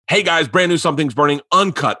Hey guys, brand new Something's Burning,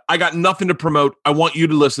 Uncut. I got nothing to promote. I want you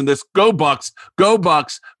to listen to this. Go Bucks, go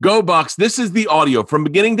Bucks, go Bucks. This is the audio from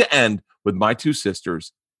beginning to end with my two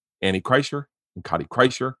sisters, Annie Kreischer and Cotty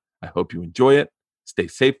Kreischer. I hope you enjoy it. Stay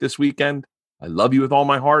safe this weekend. I love you with all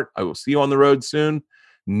my heart. I will see you on the road soon.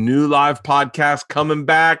 New live podcast coming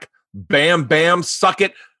back. Bam, bam, suck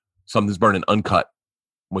it. Something's Burning, Uncut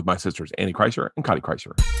with my sisters, Annie Kreischer and Cotty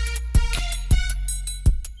Kreischer.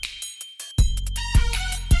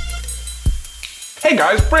 Hey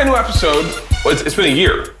guys, brand new episode. Well, it's been a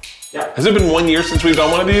year. Yeah. Has it been 1 year since we've done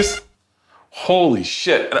one of these? Holy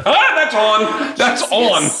shit. That's on. That's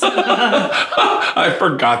on. I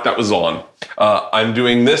forgot that was on. I'm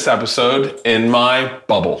doing this episode in my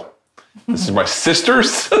bubble. This is my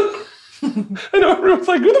sisters. I know everyone's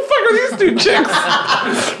like, who the fuck are these two chicks?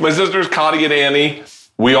 My sisters, Cotty and Annie.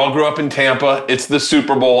 We all grew up in Tampa. It's the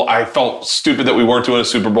Super Bowl. I felt stupid that we weren't doing a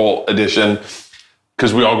Super Bowl edition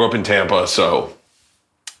because we all grew up in Tampa, so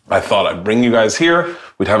I thought I'd bring you guys here.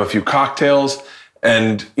 We'd have a few cocktails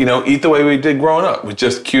and, you know, eat the way we did growing up with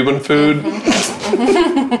just Cuban food. I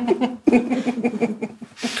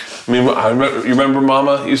mean, you remember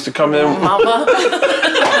Mama used to come in? Mama?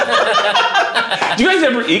 Do you guys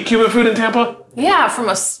ever eat Cuban food in Tampa? Yeah, from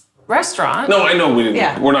a restaurant. No, I know we didn't.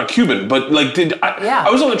 Yeah. We're not Cuban, but like, Yeah. I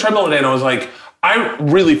was on the treadmill today and I was like, I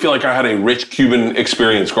really feel like I had a rich Cuban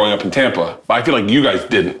experience growing up in Tampa, but I feel like you guys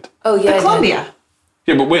didn't. Oh, yeah. Colombia.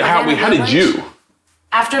 Yeah, but wait, how did you?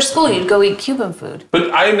 After school, you'd go eat Cuban food.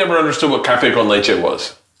 But I never understood what cafe con leche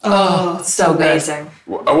was. Oh, so amazing.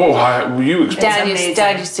 Oh, how you explain?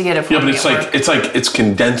 Dad used to get it for Yeah, but me it's at like work. it's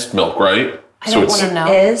condensed milk, right? I don't want to know.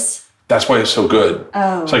 Is? That's why it's so good.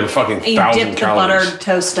 Oh. It's like a fucking 1,000 You dip the calories. buttered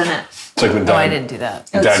toast in it. It's like when No, Dad, I didn't do that.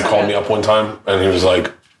 Dad so called good. me up one time and he was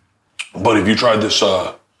like, "Buddy, have you tried this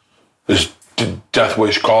Death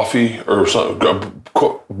Wish coffee or some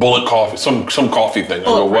bullet coffee, some coffee thing?" I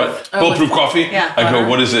go, "What? Bulletproof coffee?" Yeah. I go,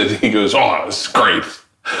 "What is it?" He goes, "Oh, it's great.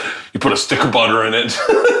 You put a stick of butter in it,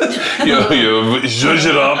 you zhuzh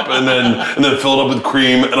it up, and then fill it up with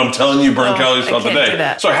cream. And I'm telling you, burn calories throughout the can't day." do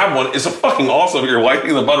that. So I have one. It's a fucking awesome. You're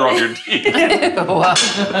wiping the butter off your teeth. And I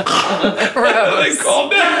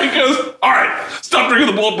called Dad. He goes, "All right, stop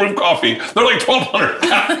drinking the bulletproof coffee. They're like 1,200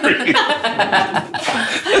 calories."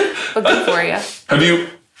 But good for you. Have you?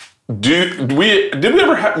 Did we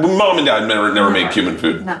ever have? Mom and Dad never made Cuban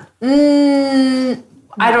food. No.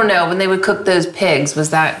 I don't know. When they would cook those pigs, was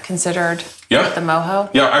that considered Yeah. the mojo?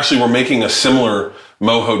 Yeah, actually, we're making a similar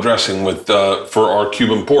mojo dressing with for our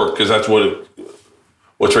Cuban pork because that's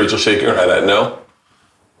what's Rachel shaking her head at? No.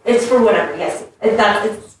 It's for whatever, yes. It's that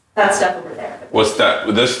stuff over there. What's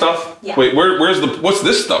that? This stuff? Yeah. Wait, what's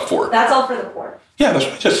this stuff for? That's all for the pork. Yeah, that's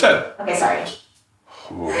what I just said. Okay, sorry.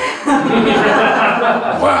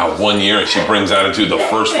 Wow, 1 year and she brings attitude the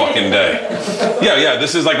first fucking day. Yeah,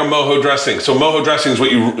 this is like a mojo dressing. So mojo dressing is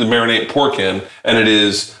what you marinate pork in, and it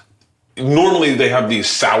is, normally they have these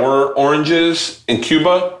sour oranges in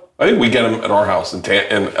Cuba. I think we get them at our house in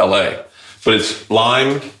LA. But it's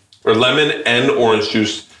lemon and orange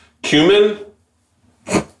juice, cumin,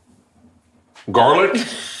 garlic,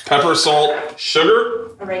 pepper, salt, sugar.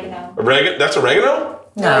 Oregano. That's oregano?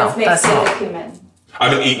 No, it's mixed that's in not. with cumin. I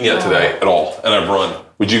haven't eaten yet today at all, and I've run.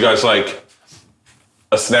 Would you guys like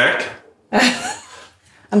a snack?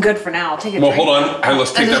 I'm good for now. I'll take a Well, drink. hold on. Hey,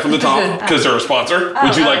 let's take that from the top because they're a sponsor.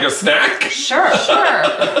 Would you like a snack? Sure. Sure.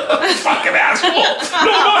 Fucking asshole. No,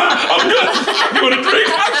 I'm good. You want a drink?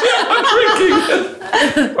 I'm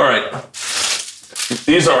drinking. All right.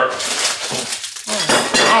 These are...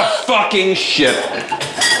 Oh, fucking shit.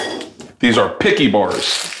 These are picky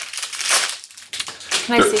bars.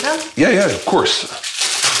 Can I see them? Yeah, of course.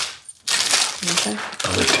 Okay.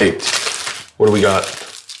 Oh, they're taped. What do we got?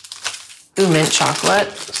 Ooh, mint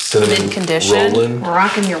chocolate. Cinnamon mint condition. rolling.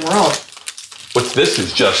 Rocking your world. What's this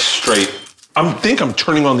is just straight. I think I'm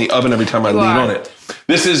turning on the oven every time I lean on it.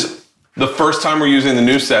 This is the first time we're using the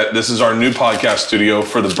new set. This is our new podcast studio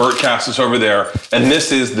for the Burtcast is over there. And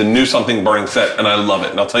this is the new Something Burning set. And I love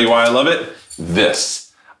it. And I'll tell you why I love it.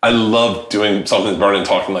 This. I love doing Something's Burning and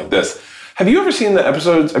talking like this. Have you ever seen the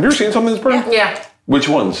episodes? Have you ever seen Something's Burning? Yeah. Which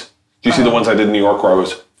ones? Did you see the ones I did in New York where I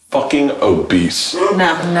was fucking obese?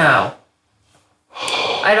 No.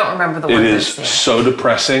 I don't remember the one. It is so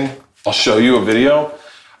depressing. I'll show you a video.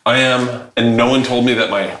 And no one told me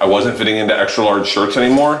that I wasn't fitting into extra large shirts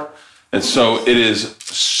anymore. And so it is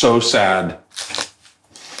so sad.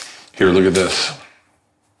 Here, look at this.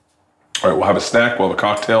 All right, we'll have a snack, we'll have a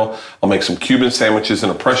cocktail. I'll make some Cuban sandwiches in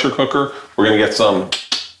a pressure cooker. We're gonna get some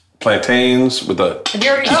plantains with a... Have you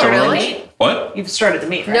already keto started orange. late? What? You've started the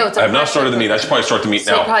meat, right? No, it's a I have not pressure started the meat. I cooker. should probably start the meat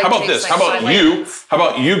So it now. probably How about takes this? like How about 5 you? minutes. How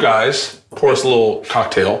about you guys pour us a little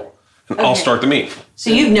cocktail and I'll Okay. start the meat. So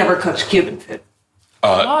you've never cooked Cuban food.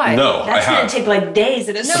 Why? No, That's I gonna have. take like days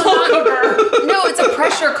in a slow not- cooker. No, it's a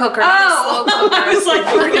pressure cooker, not Oh, a slow cooker. I was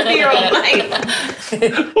like, we're gonna be here all night. Put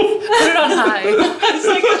it on high.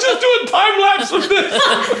 Let's just do a time lapse of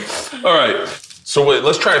this. All right. So wait,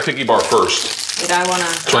 let's try a tiki bar first. Did I wanna?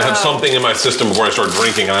 So I have something in my system before I start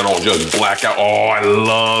drinking and I don't just black out. Oh,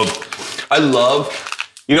 I love,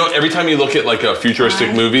 you know, every time you look at like a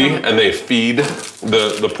futuristic movie and they feed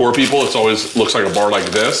the poor people, it always looks like a bar like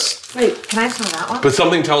this. Wait, can I have some of that one? But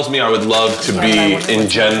something tells me I would love to be in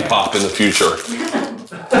Gen Pop in the future.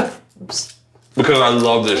 Because I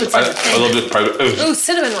love this. I love this private. Ooh,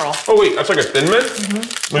 cinnamon roll. Oh wait, that's like a Thin Mint?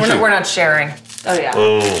 We're not sharing. Oh yeah.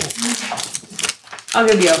 Oh. I'll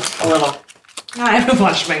give you a little. I haven't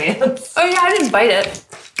washed my hands. Oh yeah, I didn't bite it.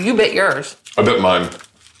 You bit yours. I bet mine.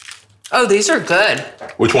 Oh, these are good.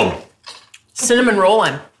 Which one? Cinnamon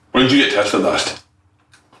rolling. When did you get tested last?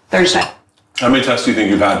 Thursday. How many tests do you think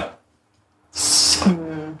you've had?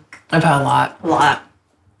 I've had a lot. A lot.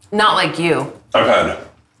 Not like you. I've had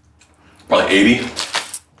probably 80.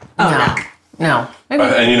 Oh no. No. Maybe.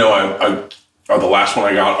 And you know, I the last one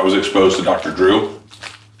I got, I was exposed to Dr. Drew.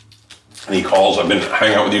 And he calls, I've been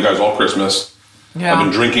hanging out with you guys all Christmas. Yeah. I've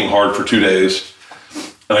been drinking hard for 2 days.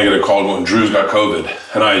 And I get a call going, Drew's got COVID.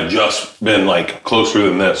 And I had just been like closer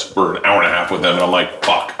than this for an hour and a half with him. And I'm like,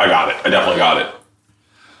 fuck, I got it. I definitely got it.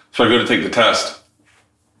 So I go to take the test.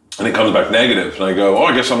 And it comes back negative. And I go, oh,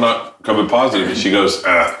 I guess I'm not COVID positive. And she goes,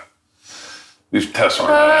 these tests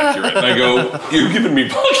aren't that accurate. And I go, you're giving me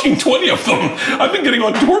fucking 20 of them. I've been getting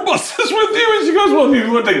on tour buses with you. And she goes, well, you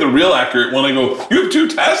want to take the real accurate one? I go, you have 2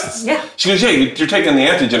 tests? Yeah. She goes, yeah, you're taking the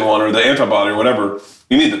antigen one or the antibody or whatever.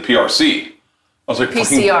 You need the PRC. I was like,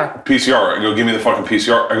 PCR. PCR. I go, give me the fucking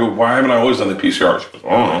PCR. I go, why haven't I always done the PCR? She goes, I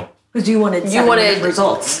don't know. Because you wanted 7-minute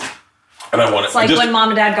results. And I want it. It's like when mom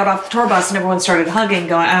and dad got off the tour bus and everyone started hugging,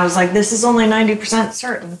 going, I was like, this is only 90%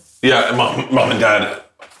 certain. Yeah, and mom and dad.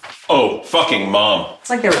 Oh, fucking mom. It's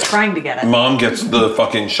like they were trying to get it. Mom gets the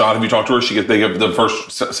fucking shot. Have you talked to her? They give the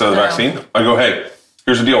first set of the vaccine. I go, hey,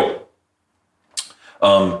 here's the deal.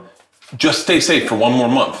 Just stay safe for 1 more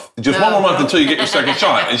month. Just 1 more month until you get your second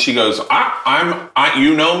shot. And she goes,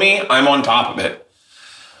 you know me, I'm on top of it.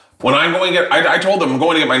 When I'm going to get, I told them I'm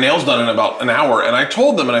going to get my nails done in about an hour. And I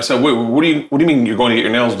told them, and I said, wait, what do you mean you're going to get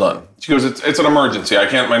your nails done? She goes, it's an emergency.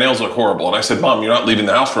 my nails look horrible. And I said, Mom, you're not leaving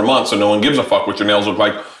the house for a month, so no one gives a fuck what your nails look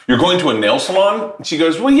like. You're going to a nail salon? And she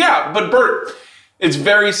goes, well, yeah, but Bert, it's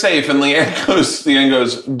very safe. And Leanne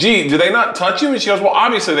goes, gee, do they not touch you? And she goes, well,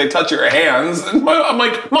 obviously they touch your hands. And I'm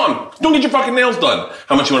like, Mom, don't get your fucking nails done.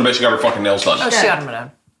 How much you want to bet she got her fucking nails done? Oh, she got them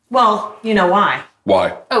done. Well, you know why.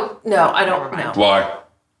 Why? Oh, no, I don't know. Why?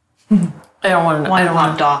 I don't want to know. One I don't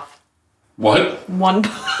want popped off. What? One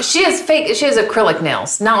She has acrylic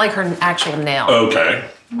nails, not like her actual nail. Okay.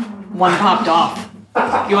 one popped off.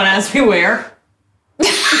 You want to ask me where?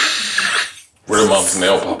 Where did Mom's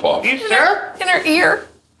nail pop off? Sure? In her ear.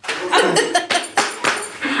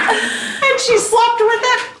 And she slept with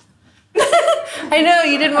it. I know,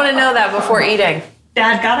 you didn't want to know that before eating.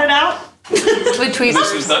 Dad got it out. With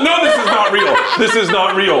tweezers. This is not real. This is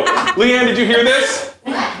not real. Leanne, did you hear this?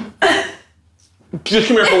 Just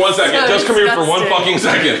come here for 1 second. So Just come here for one disgusting. fucking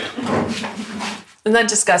second. Isn't that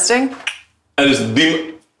disgusting? That is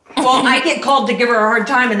the... Well, I get called to give her a hard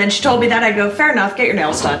time, and then she told me that. I go, fair enough, get your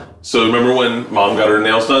nails done. So remember when Mom got her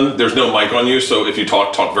nails done? There's no mic on you, so if you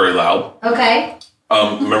talk very loud. Okay.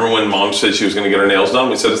 Remember when Mom said she was going to get her nails done?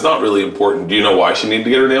 We said it's not really important. Do you know why she needed to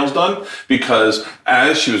get her nails done? Because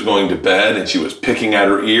as she was going to bed and she was picking at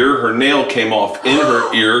her ear, her nail came off in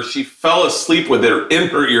her ear. She fell asleep with it in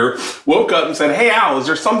her ear, woke up and said, hey, Al, is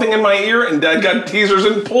there something in my ear? And Dad got teasers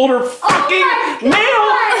and pulled her fucking nail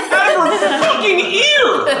out of her fucking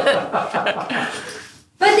ear.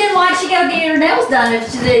 But then why'd she go get her nails done if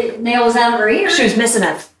the nail was out of her ear? She was missing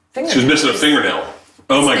a finger. She was missing a fingernail.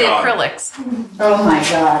 Oh my The God. acrylics. Oh my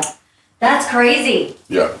God. That's crazy.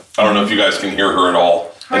 Yeah. I don't know if you guys can hear her at all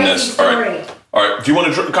in Crazy this. story. All right. Do you want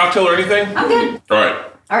a cocktail or anything? I'm good. All right.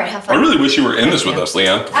 All right, have I fun. really wish you were in this with us,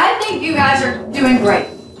 Leanne. I think you guys are doing great.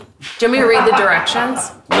 Do you want me to read the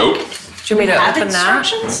directions? Nope. Do you want me to Have open that?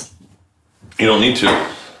 instructions? You don't need to.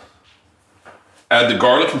 Add the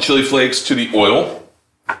garlic and chili flakes to the oil.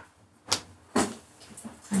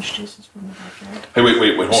 French juice is from the backyard. Hey,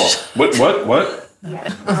 wait, hold on. What? Yeah.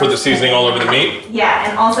 Put the seasoning all over the meat? Yeah,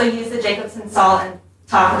 and also use the Jacobson salt and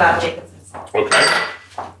talk about Jacobson salt. Okay.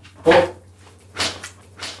 What's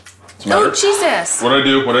the Oh, matter? Jesus. What'd I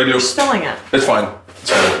do? You're spilling it. It's fine.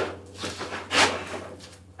 It's fine.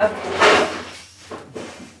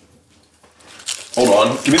 Hold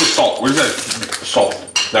on. Give me the salt. Where's that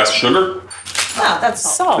salt? That's sugar? Oh, that's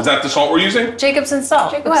salt. Is that the salt we're using? Jacobson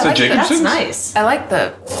salt. Jacobson. Ooh, I like Jacobson's? That's nice. I like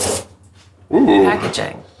the Ooh.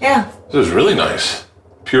 packaging. Yeah. This is really nice.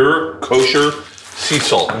 Pure kosher sea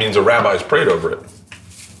salt means a rabbi's prayed over it.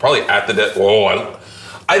 Probably at the death. Whoa,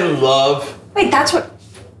 I love. Wait, that's what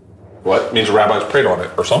What? Means a rabbi's prayed on it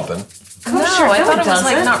or something. No, I thought it was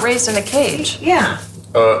like not raised in a cage. Yeah.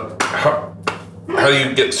 How do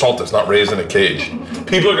you get salt that's not raised in a cage?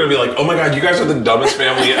 People are gonna be like, oh my god, you guys are the dumbest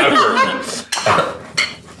family ever.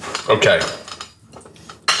 Okay.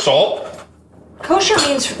 Salt? Kosher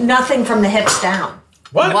means nothing from the hips down.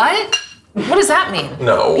 What? What? What does that mean?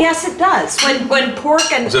 No. Yes, it does. When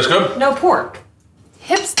pork and Is this good? no pork.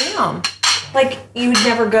 Hips down. Like you would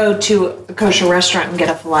never go to a kosher restaurant and get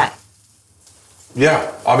a fillet.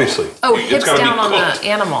 Yeah, obviously. Oh, It's hips gotta be down on cooked. the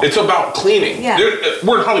animal. It's about cleaning. Yeah.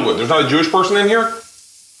 We're in Hollywood. There's not a Jewish person in here.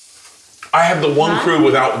 I have the one crew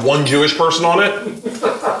without one Jewish person on it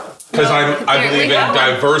because I There believe we in go.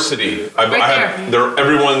 diversity. Right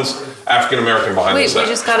everyone's African American behind Wait, this. we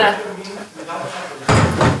just gotta.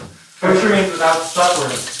 Kosher means without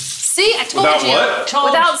suffering. See, I told Without you. what?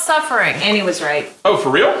 Without suffering. Annie was right. Oh, for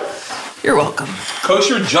real? You're welcome.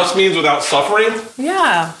 Kosher just means without suffering.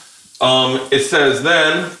 Yeah. It says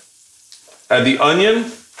then, add the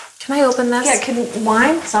onion. Can I open this? Yeah, can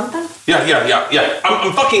wine something? Yeah.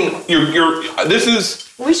 I'm fucking. You're. This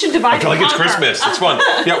is. We should divide. I feel like it's Christmas. It's fun.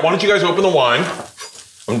 Yeah. Why don't you guys open the wine?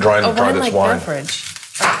 I'm trying to try wine this like wine. beverage.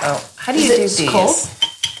 Oh, how do you Is do it these? cold?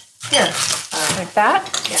 Here. Like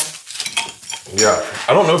that? Yeah. Yeah.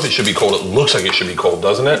 I don't know if it should be cold. It looks like it should be cold,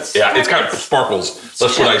 doesn't it? Yeah. It's got sparkles.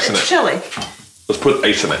 Let's put ice in It's it. chilly. Let's put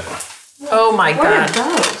ice in it. Oh my What are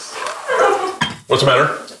god. those? What's the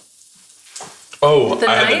matter? Oh, The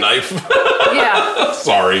I had the knife. Yeah.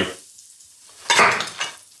 Sorry.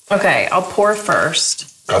 Okay, I'll pour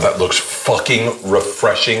first. God, that looks fucking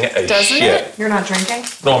refreshing as Doesn't shit. it? You're not drinking?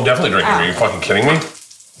 No, I'm definitely drinking. Ah. Are you fucking kidding me?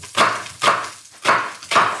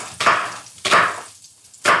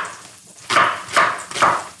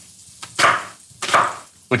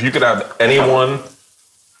 If you could have anyone,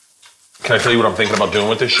 can I tell you what I'm thinking about doing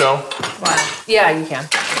with this show? Wow. Yeah, you can.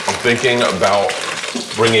 I'm thinking about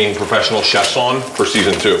bringing professional chefs on for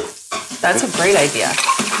season 2. That's a great idea.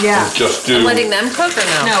 Yeah. Just do. Letting them cook or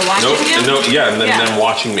no? No, watching you? And then them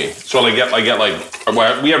watching me. So I get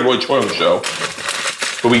like we have Roy Choi on the show,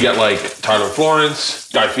 but we get like Tyler Florence,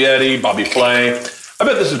 Guy Fieri, Bobby Flay. I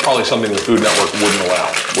bet this is probably something the Food Network wouldn't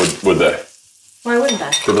allow, would they? Why wouldn't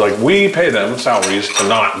that? They'd be like, we pay them salaries to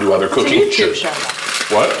not do other It's a cooking. YouTube show.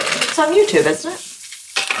 Though. What? It's on YouTube, isn't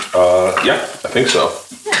it? Yeah, I think so.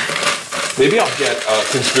 Maybe I'll get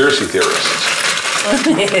conspiracy theorists.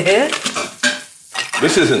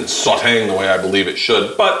 This isn't sauteing the way I believe it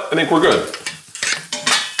should, but I think we're good.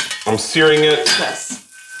 I'm searing it. Yes.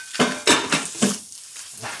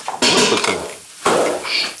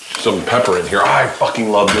 Put some pepper in here. I fucking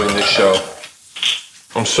love doing this show.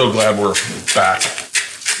 I'm so glad we're back.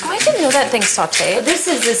 Oh, I didn't know that thing sauteed. This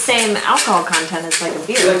is the same alcohol content as like a You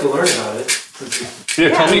beer. have to learn about it. Yeah,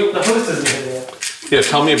 tell me. The host isn't here yet. Yeah,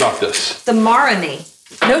 tell me about this. The Marani.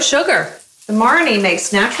 No sugar. The Marani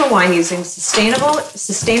makes natural wine using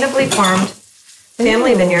sustainably farmed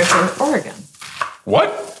family vineyards in Oregon.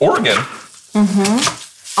 What? Oregon?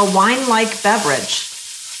 A wine-like beverage.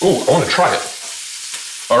 Ooh, I want to try it.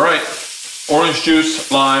 All right. Orange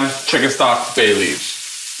juice, lime, chicken stock, bay leaves.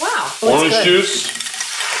 Wow. Orange good. juice,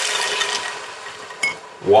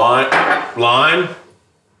 wine, lime,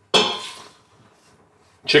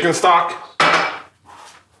 chicken stock.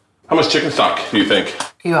 How much chicken stock do you think?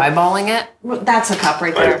 Are you eyeballing it? That's a cup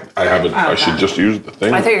right there. I haven't. I Oh, should God. just use the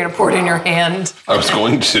thing. I thought you were gonna pour it in your hand. I was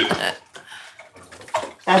going to.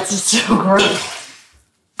 That's so gross.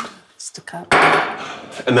 Just a cup.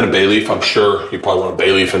 And then a bay leaf. I'm sure you probably want a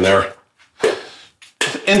bay leaf in there.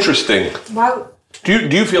 It's interesting. Why? Do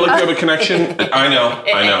you feel like you have a connection? I know.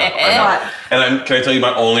 What? And can I tell you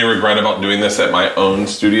my only regret about doing this at my own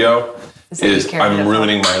studio that you is carried I'm it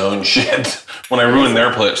ruining my own shit. When I ruin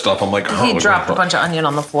their plate stuff, I'm like, oh, He dropped a bunch of onion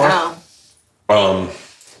on the floor. Oh.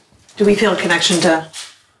 Do we feel a connection to?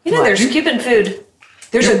 You know, there's Cuban food.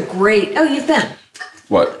 There's a great. Oh, you've been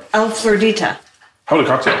What? El Floridita. How about a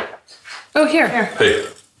cocktail? Oh, here. Hey,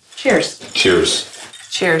 Cheers. cheers.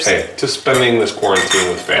 Cheers. Hey, to spending this quarantine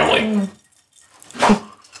with family.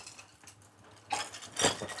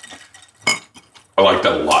 I like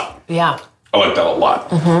that a lot. Yeah. I like that a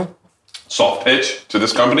lot. Soft pitch to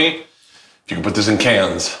this company. If you can put this in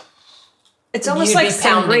cans, It's almost You'd like be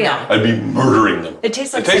pounding sangria. I'd be murdering them. It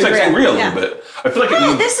tastes like like sangria. sangria a Yeah. little bit. I feel like it Oh,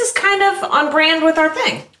 needs. this is kind of on brand with our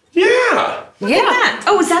thing. Yeah. Look at that.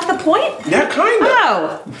 Oh, is that the point? Yeah, kind of.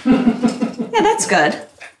 Oh. Yeah, that's good.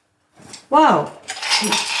 Whoa.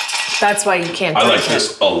 That's why you can't I drink like it.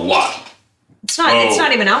 this a lot. It's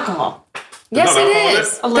not even alcohol. Yes, There's not alcohol in it it?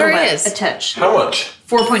 is. A little There bit. is. A touch. How much?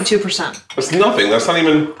 4.2%. That's nothing. That's not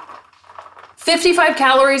even. 55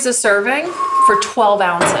 calories a serving for 12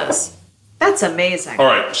 ounces. That's amazing. All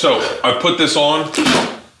right, so I put this on.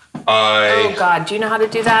 Oh God, do you know how to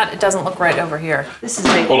do that? It doesn't look right over here. This is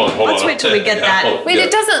big. Hold on. Let's wait till we get Yeah, that. hold on. Wait, Yeah.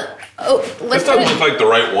 it doesn't. Oh, This lift doesn't it. look like the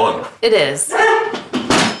right one. It is.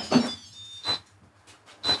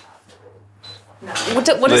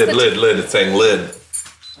 What is the? Lid. It's saying lid.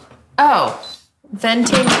 Oh,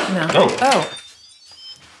 venting. No. Oh.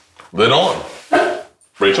 Lid on.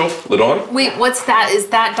 Rachel, lid on. Wait, what's that? Is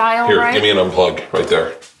that dial Here, right? give me an unplug right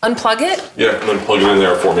there. Unplug it. Yeah, and then plug it in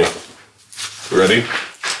there for me. You ready?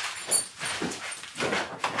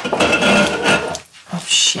 Oh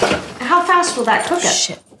shit. How fast will that cook it?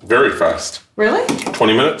 Shit. Very fast. Really?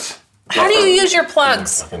 20 minutes. How do you use your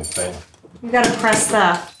plugs? Fucking thing. You gotta press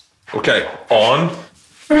the. Okay, on.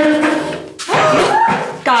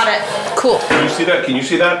 Got it. Cool. Can you see that? Can you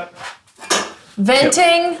see that?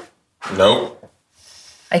 Venting. Nope.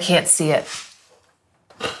 I can't see it.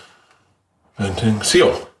 Venting.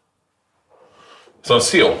 Seal. It's not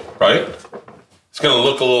seal, right? It's gonna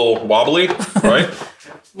look a little wobbly, right?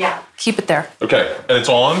 Yeah. Keep it there. Okay, and it's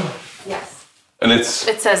on, Yes. and it's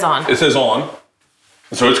It says on. it says on,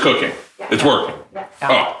 and so it's cooking. It's working.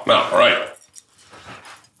 Oh, no, all right.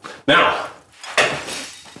 Now,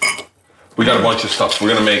 we got a bunch of stuff.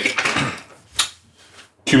 We're gonna make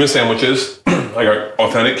Cuban sandwiches. I got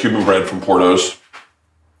authentic Cuban bread from Porto's.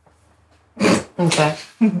 Okay.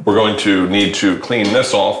 We're going to need to clean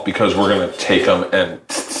this off because we're gonna take them and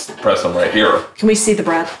press them right here. Can we see the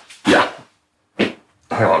bread? Yeah. Hang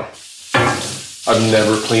on. I've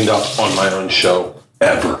never cleaned up on my own show,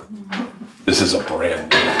 ever. This is a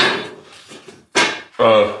brand new.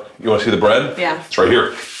 You want to see the bread? Yeah. It's right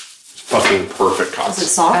here. It's fucking perfect cuts. Is it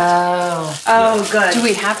soft? Oh, good. Do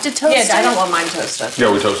we have to toast Yeah, I it? don't want mine toasted.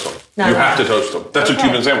 Yeah, we toast them. No, you no, have no. to toast them. That's a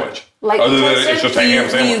Cuban sandwich. Like Other than toasted? it's just a Do ham you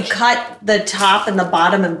sandwich. cut the top and the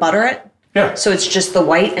bottom and butter it? Yeah. So it's just the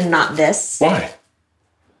white and not this? Why?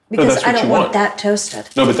 Because that's I what don't you want want. that toasted.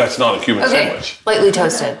 No, but that's not a Cuban Okay. sandwich. Lightly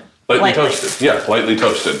toasted. Lightly Lightly. toasted. Yeah, lightly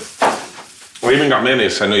toasted. We even got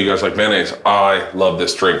mayonnaise. I know you guys like mayonnaise. I love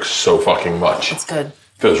this drink so fucking much. It's good.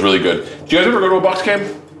 Feels really good. Do you guys ever go to a Bucks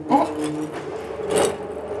game?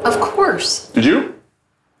 Of course. Did you?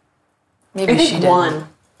 Maybe I she think did. one.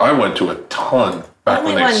 I went to a ton back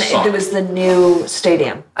Only when when they sucked. it was the new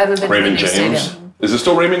stadium. I haven't been Raymond to the new James. stadium. Is it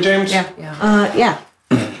still Raymond James? Yeah. Yeah.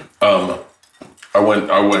 I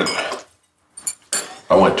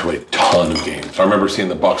went to a ton of games. I remember seeing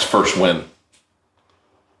the Bucks first win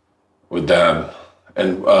with Dad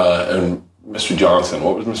and Mr. Johnson.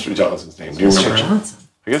 What was Mr. Johnson's name? Do you remember? Johnson.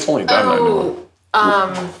 I guess only Dad and I knew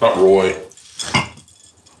him. Not Roy.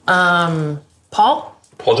 Paul?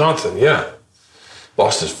 Paul Johnson, yeah.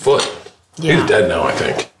 Lost his foot. Yeah. He's dead now, I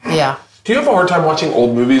think. Yeah. Do you have a hard time watching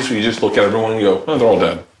old movies where you just look at everyone and go, oh, they're all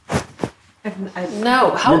dead?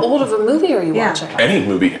 No. How old of a movie are you Yeah. watching? Any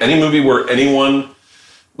movie where anyone,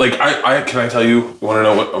 like, can I tell you want to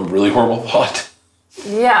know what a really horrible thought?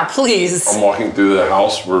 Yeah, please. I'm walking through the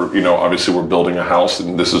house. Obviously we're building a house,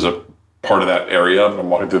 and this is a part of that area. And I'm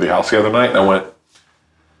walking through the house the other night, and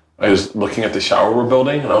I was looking at the shower we're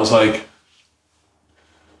building, and I was like,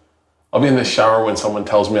 I'll be in the shower when someone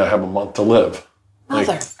tells me I have a month to live.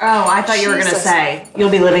 Mother. Oh, I thought you were going to Jesus. say you'll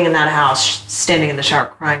be living in that house, standing in the shower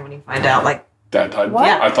crying when you find out. Like, Dad died. What?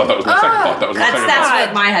 I thought that was my second thought. That was my second that's thought.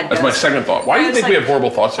 what my head goes. That's my second thought. Why do you was think we like- have horrible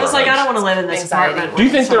thoughts in I was our like, I heads? don't want to live in this Anxiety. apartment. Do you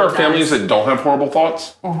think there are when families someone that don't have horrible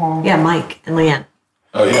thoughts? dies. Yeah, Mike and Leanne.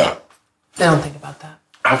 Oh, yeah. They don't think about that.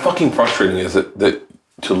 How fucking frustrating is it that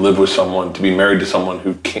to live with someone, to be married to someone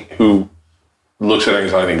who looks at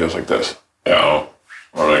anxiety and goes like this? Yeah,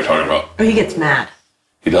 what are you talking about? Oh, he gets mad.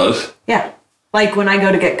 He does? Yeah. Like when I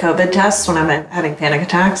go to get COVID tests, when I'm having panic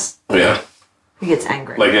attacks, Yeah. he gets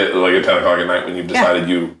angry. Like at 10 o'clock at night when you've decided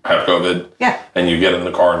you have COVID. Yeah. And you get in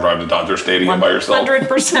the car and drive to Dodger Stadium by yourself.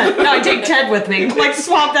 100%. No, I take Ted with me. Like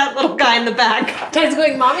swap that little guy in the back. Ted's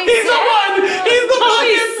going, Mommy. He's the one! He's the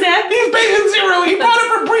Mommy's sick. He's patient zero! He brought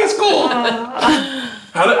it from preschool!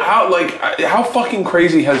 How fucking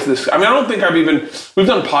crazy has this... I mean, I don't think we've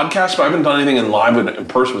done podcasts, but I haven't done anything in live in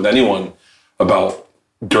person with anyone about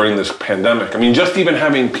during this pandemic. I mean, just even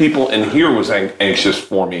having people in here was anxious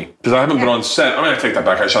for me. Because I haven't been on set. I mean, I take that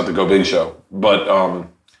back. I shot the Go Big show. But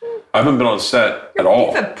I haven't been on set at all.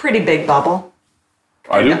 You have a pretty big bubble.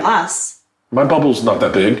 I do. To us. My bubble's not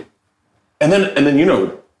that big. And then you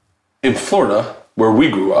know, in Florida, where we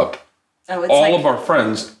grew up, Oh, it's all like, of our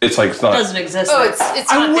friends, it's like it's not. doesn't exist. Oh, there. it's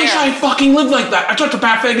I not wish there. I fucking lived like that. I talked to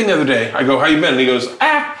Pat Fagan the other day. I go, how you been? And he goes,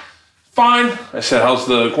 fine. I said, how's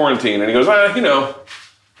the quarantine? And he goes, you know.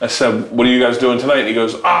 I said, what are you guys doing tonight? And he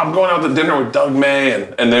goes, I'm going out to dinner with Doug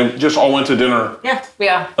May. And they just all went to dinner. Yeah.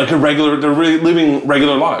 Yeah. Like they're really living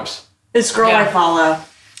regular lives. This girl Yeah. I follow,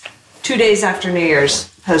 2 days after New Year's,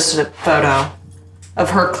 posted a photo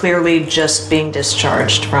of her clearly just being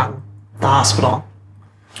discharged from the hospital.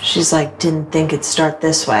 She's like, didn't think it'd start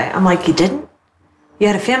this way. I'm like, you didn't? You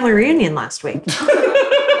had a family reunion last week. Oh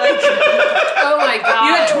my God.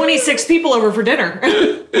 You had 26 people over for dinner.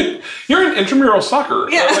 You're in intramural soccer.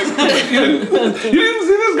 Yeah. Like, you didn't see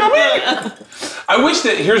this coming. I wish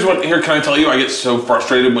that here can I tell you, I get so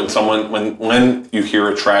frustrated when you hear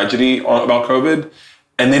a tragedy about COVID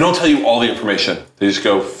and they don't tell you all the information. They just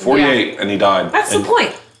go 48 and he died. That's the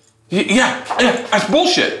point. Yeah, that's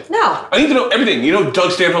bullshit. No. I need to know everything. You know, Doug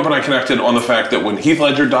Stanhope and I connected on the fact that when Heath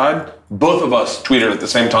Ledger died, both of us tweeted at the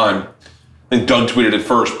same time. I think Doug tweeted it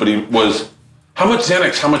first, but he was, how much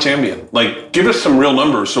Xanax, how much Ambien? Like, give us some real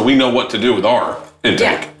numbers so we know what to do with our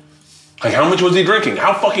intake. Yeah. Like, how much was he drinking?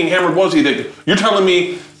 How fucking hammered was he? That you're telling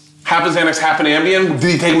me half a Xanax, half an Ambien?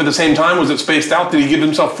 Did he take them at the same time? Was it spaced out? Did he give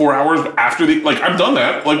himself 4 hours after like, I've done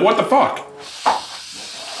that. Like, what the fuck?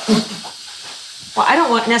 Well, I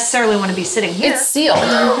don't necessarily want to be sitting here. It's sealed.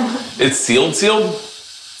 It's sealed?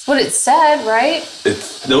 That's what it said, right? It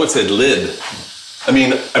said lid. I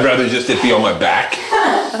mean, I'd rather just it be on my back.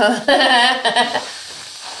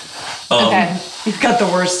 Okay. You've got the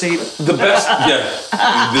worst seat. The best,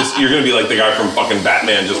 you're gonna be like the guy from fucking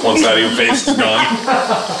Batman, just one side of your face is gone.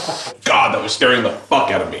 God, that was scaring the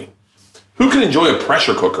fuck out of me. Who can enjoy a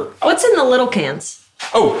pressure cooker? What's in the little cans?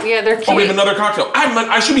 Oh, Yeah, they're we cute. have another cocktail.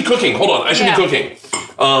 I should be cooking. Hold on, I should be cooking.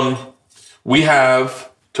 We have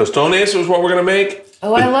tostones is what we're gonna make.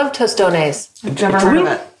 Oh, I love tostones. I've never heard of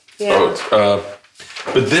it. Yeah.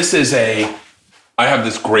 But this is I have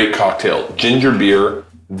this great cocktail, ginger beer.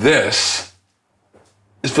 This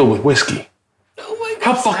is filled with whiskey. Oh my God.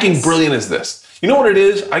 How fucking brilliant is this? You know what it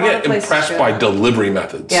is? I get of places impressed do by that. delivery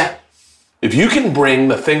methods. Yeah. If you can bring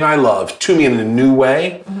the thing I love to me in a new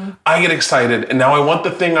way, I get excited. And now I want the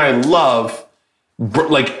thing I love,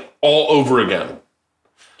 like, all over again.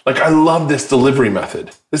 Like, I love this delivery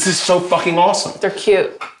method. This is so fucking awesome. They're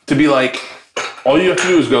cute. To be like, all you have to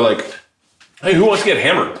do is go like, hey, who wants to get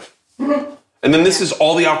hammered? And then this is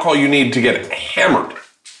all the alcohol you need to get hammered.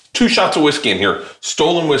 2 shots of whiskey in here.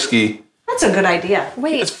 Stolen whiskey. That's a good idea.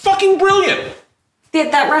 Wait. It's fucking brilliant.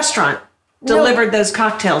 That restaurant delivered those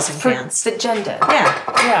cocktails in For cans. agenda. Yeah.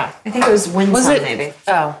 Yeah. I think it was Winsome, Was it? maybe.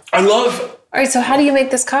 Oh. I love, All right, so how do you make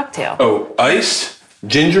this cocktail? ice,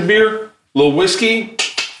 ginger beer, little whiskey,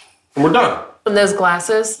 and we're done. In those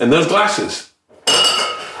glasses? And those glasses.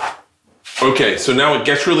 Okay, so now it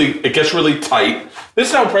gets really tight. This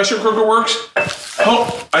is how a pressure cooker works.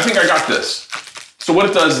 Oh, I think I got this. So what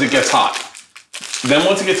it does is it gets hot. Then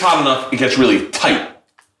once it gets hot enough, it gets really tight.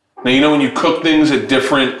 Now, you know when you cook things at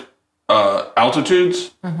different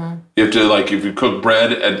altitudes, you have to, like, if you cook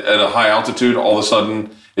bread at a high altitude, all of a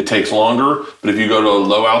sudden it takes longer. But if you go to a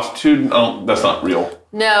low altitude, no, that's not real.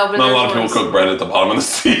 No, but Not a lot of people cook bread at the bottom of the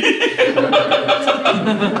sea.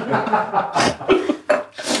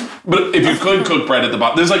 But if you could cook bread at the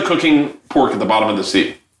bottom, there's like cooking pork at the bottom of the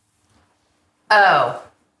sea. Oh.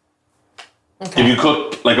 If you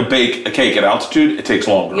cook like a cake at altitude, it takes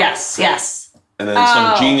longer. Yes, yes. And then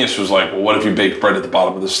some genius was like, well, what if you baked bread at the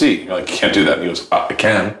bottom of the sea? You're like, you can't do that. And he goes, I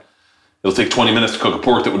can. It'll take 20 minutes to cook a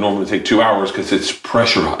pork that would normally take 2 hours because it's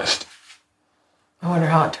pressurized. I wonder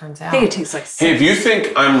how it turns I out. think it takes like 6. Hey, if you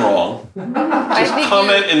think I'm wrong, just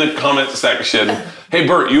comment in the comment section. Hey,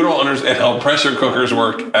 Bert, you don't understand how pressure cookers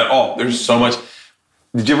work at all. There's so much.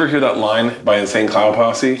 Did you ever hear that line by Insane Clown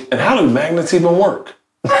Posse? And how do magnets even work?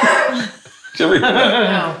 Did you ever hear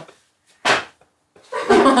that?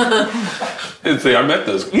 No. See, I met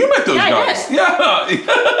those. You met those guys. Yeah.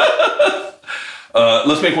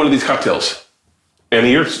 Let's make one of these cocktails.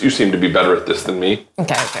 Annie, you seem to be better at this than me.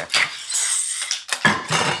 Okay.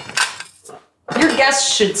 Your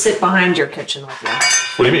guests should sit behind your kitchen with you.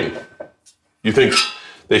 What do you mean? You think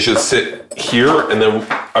they should sit here and then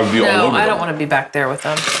I would be all No, over I them? don't want to be back there with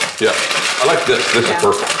them. Yeah. I like this. This is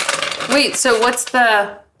perfect. Wait, so what's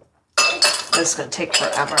the This is going to take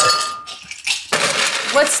forever.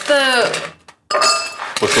 what's the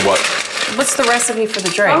What's the what? what's the recipe for the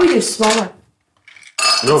Why don't drink? we do smaller?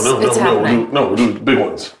 It's happening. We'll do big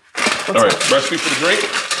ones. All right, recipe for the drink.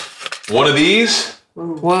 One of these.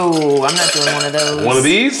 Whoa, I'm not doing one of those. One of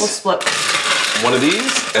these. We'll split. One of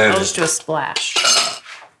these. And I'll just do a splash.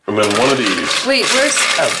 then one of these. Wait, where's...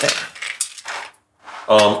 Oh, there.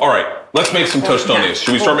 All right, let's make some tostones.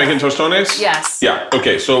 Should we start making tostones? Yes. Yeah,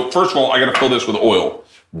 okay, so first of all, I gotta fill this with oil.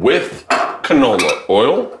 With canola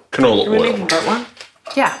oil. Canola Can we oil. make a burnt one?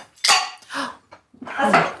 Yeah.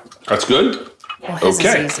 That's good? Well, his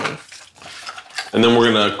Okay. is easy. And then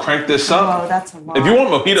we're gonna crank this up. Oh, that's a lot. If you want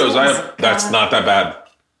mojitos, Oh, that's God. not that bad.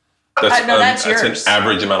 That's, no, that's that's yours. an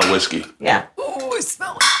average amount of whiskey. Yeah. Oh, I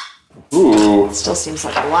smell it. Ooh. Still seems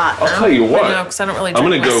like a lot. I'll tell you what. No, because I don't really I'm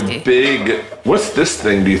drink gonna whiskey. go big. What's this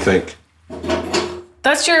thing, do you think?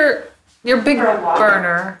 That's your big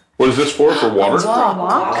burner. What is this for? For water?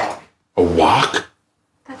 Walk? A wok?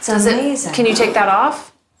 That's Does it? amazing. Can you take that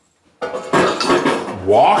off?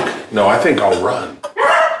 Walk? No, I think I'll run.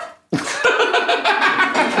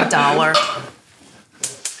 $1.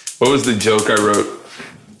 What was the joke I wrote?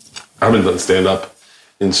 I haven't done stand-up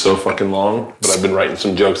in so fucking long, but I've been writing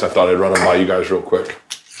some jokes. I thought I'd run them by you guys real quick.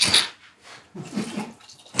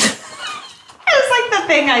 It's like the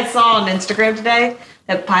thing I saw on Instagram today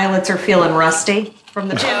that pilots are feeling rusty from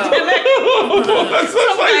the pandemic. That's I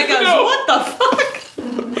nice to goes, know. what the fuck?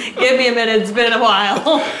 Give me a minute, it's been a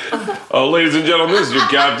while. Ladies and gentlemen, this is your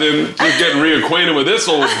captain. Just getting reacquainted with this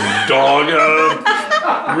old dog.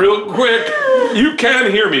 Real quick, you can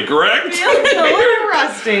hear me, correct? We're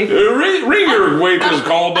rusty. Ring your waitress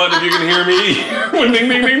call button if you can hear me. Ding,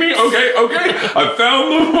 ding, ding, ding. Okay. I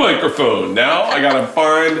found the microphone. Now I gotta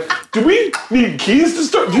find. Do we need keys to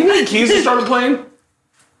start? Do you need keys to start a plane?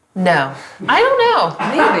 No. I don't know.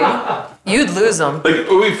 Maybe. You'd lose them. Like, it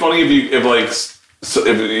would be funny if you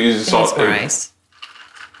saw It's nice.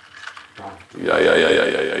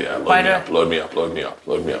 Yeah. Load me up.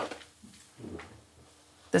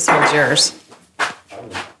 This one's yours.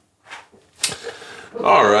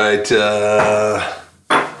 All right.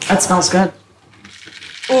 That smells good.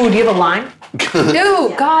 Ooh, do you have a lime? No,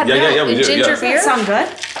 God, Yeah, no. yeah, we And do, ginger yeah. beer? Does that sound good?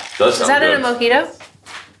 Does Is sound that good. in a mojito?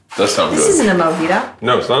 Does sound This good. isn't a mojito.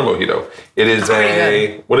 No, it's not a mojito. It is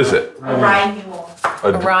pretty what is it? A rye mule.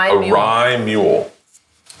 A rye mule. rye mule.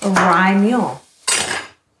 A rye mule.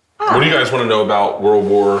 What do you guys want to know about World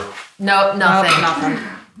War? Nope, nothing. Nothing.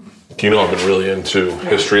 You know I've been really into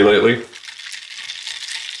history lately.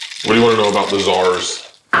 What do you want to know about the czars?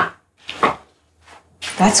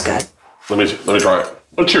 That's good. Let me try it.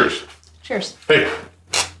 Oh, cheers. Cheers. Hey,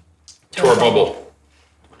 to our bubble.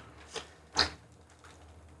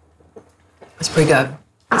 It's pretty good.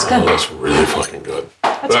 That's Oh, good. that's really fucking good.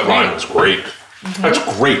 That great. lime is great. That's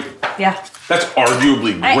great. Yeah. That's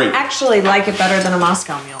arguably I great. actually like it better than a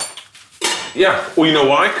Moscow mule. Yeah. Well, you know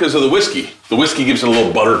why? Because of the whiskey. The whiskey gives it a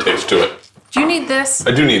little butter taste to it. Do you need this?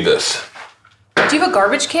 I do need this. Do you have a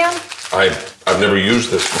garbage can? I've never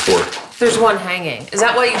used this before. There's one hanging. Is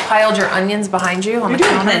that why you piled your onions behind you on the You're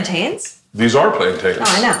doing counter? plantains? These are plantains. Oh,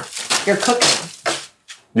 I know. You're cooking them.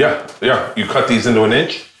 Yeah. You cut these into an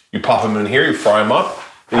inch. You pop them in here. You fry them up.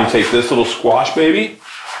 Then you take this little squash baby.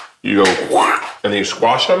 You go, and then you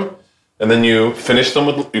squash them. And then you finish them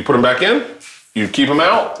with, you put them back in. You keep them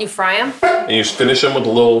out. You fry them? And you finish them with a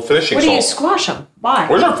little finishing What do salt. you squash them? Why?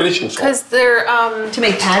 Where's our finishing salt? Because they're To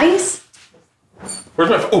make patties? Where's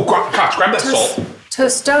my, oh, Cox, grab that salt.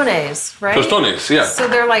 tostones, right? Tostones, yeah. So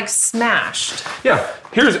they're like smashed. Yeah.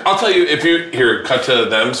 I'll tell you, cut to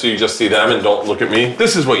them so you just see them and don't look at me.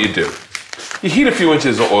 This is what you do. You heat a few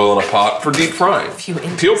inches of oil in a pot for deep frying. few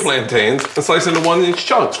inches. Peel plantains and slice into 1-inch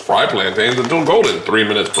chunks. Fry plantains until golden, 3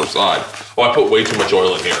 minutes per side. Oh, I put way too much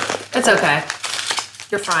oil in here. It's okay.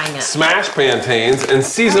 You're frying it. Smash plantains and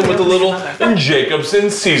season with a little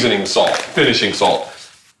Jacobson seasoning salt, finishing salt.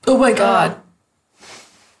 Oh my God.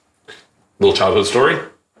 Little childhood story. Do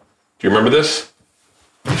you remember this?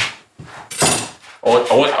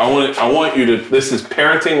 I want you to, this is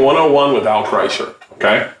Parenting 101 with Al Kreischer,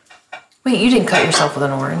 okay? Wait, you didn't cut yourself with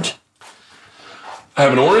an orange. I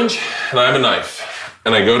have an orange and I have a knife.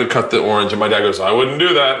 And I go to cut the orange and my dad goes, I wouldn't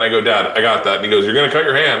do that. And I go, Dad, I got that. And he goes, you're going to cut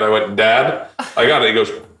your hand. I went, Dad, I got it. He goes,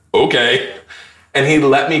 okay. And he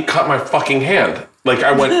let me cut my fucking hand. Like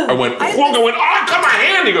I went, oh, I cut my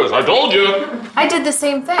hand. He goes, I told you. I did the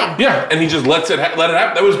same thing. Yeah. And he just let it happen.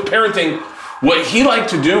 That was parenting. What he liked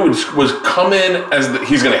to do was come in as,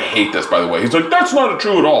 he's going to hate this, by the way. He's like, that's not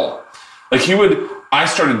true at all. Like I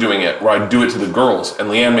started doing it where I'd do it to the girls and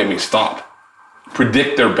Leanne made me stop.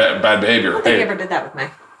 Predict their bad behavior. I don't think you ever did that with me.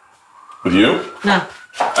 With you? No.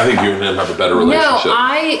 I think you and him have a better relationship. No,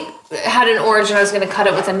 I had an orange and I was going to cut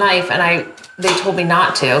it with a knife and they told me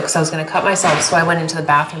not to because I was going to cut myself. So I went into the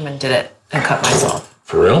bathroom and did it and cut myself.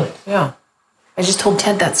 For real? Yeah. I just told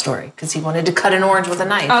Ted that story because he wanted to cut an orange with a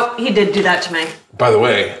knife. Oh, he did do that to me. By the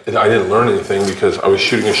way, I didn't learn anything because I was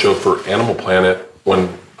shooting a show for Animal Planet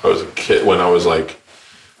when I was a kid, when I was like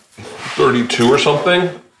 32 or something,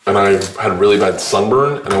 and I had really bad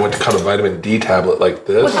sunburn, and I went to cut a vitamin D tablet like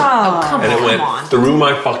this, Come and it on. went through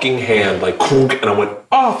my fucking hand like clunk, and I went,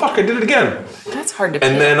 oh fuck, I did it again. That's hard to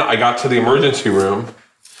And peel. then I got to the emergency room,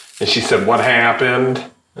 and she said, what happened?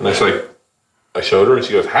 And I said, I showed her, and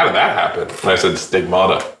she goes, how did that happen? And I said,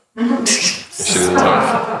 stigmata. And she didn't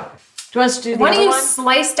know. Do you want us to do the Why don't other you one?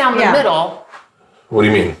 slice down the Yeah. middle? What do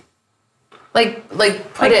you mean? Like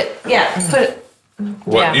put it. Yeah, put it.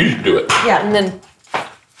 What? Yeah. You do it. Yeah. And then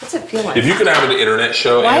What's it feel like? If you could have an internet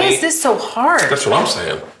show, why Amy, is this so hard? that's what I'm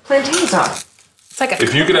saying. Plantains are. It's like a.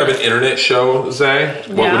 If you could have an internet show, Zay,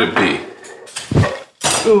 what Yeah. would it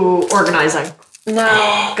be? Ooh, organizing.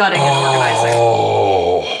 No. Gutting and organizing.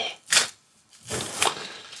 Oh.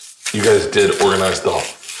 You guys did organize the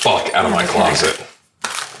fuck out of my closet.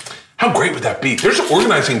 How great would that be? There's an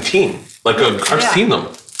organizing team. I've seen them.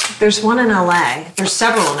 There's one in LA. There's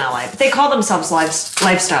several in LA. But they call themselves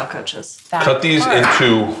lifestyle coaches. Cut these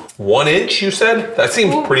into 1 inch, you said? That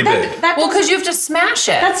seems pretty big. Well, because you have to smash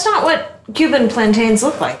it. That's not what Cuban plantains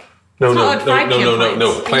look like. No.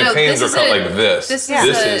 Plantains. Plantains this are is cut a- like this. this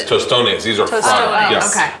This is is tostones. These are Tostones. fried. Oh,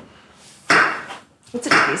 Yes. Okay. What's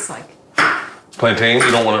it taste like? Plantain, you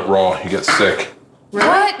don't want it raw. You get sick.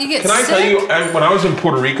 What? You get Can I sick? tell you, when I was in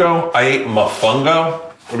Puerto Rico, I ate mofongo.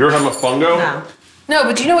 Have you ever had mofongo? No. No,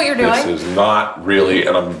 but do you know what you're doing? This is not really,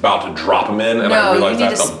 and I'm about to drop them in, and No, I you realize need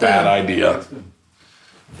that's a a spoon. bad idea. Do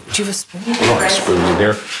you have a spoon? I don't have spoons in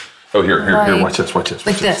here. Oh, here, Like- watch this, watch this.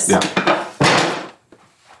 like watch this. this. Yeah.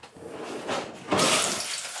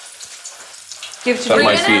 Do you have to That do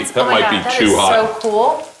might it? be- Minutes? that Oh my might God, be that too is hot. So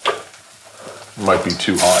cool. Might be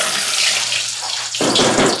too hot.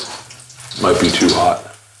 Might be too hot.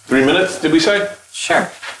 3 minutes, did we say? Sure.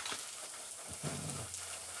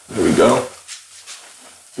 There we go.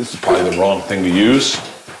 This is probably the wrong thing to use.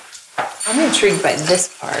 I'm intrigued by this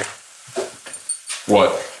part.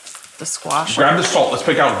 What? The squash. Grab the salt. Let's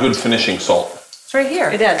pick out good finishing salt. It's right here.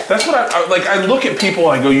 I did. That's what I like. I look at people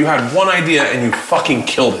and I go, you had one idea and you fucking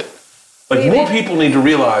killed it. Like, more people need to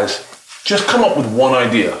realize, just come up with one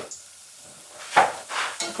idea.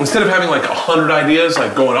 Instead of having like 100 ideas,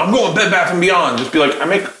 like I'm going Bed Bath & Beyond, just be like, I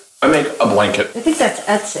make a blanket. I think that's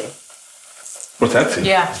Etsy. What's Etsy?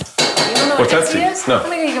 Yeah. You don't know What's what Etsy? Etsy is? No. I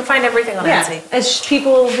mean, you can find everything on Yeah. Etsy. It's just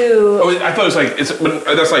people who. Oh, I thought it was like,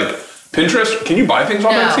 but that's like Pinterest. Can you buy things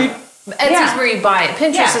on No. Etsy? Etsy's Yeah. where you buy it.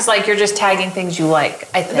 Pinterest Yeah. is like you're just tagging things you like,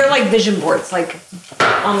 I think. They're like vision boards, like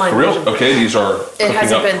online For real? vision boards. Okay, these are cooking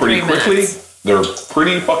hasn't up been pretty 3 quickly. minutes. They're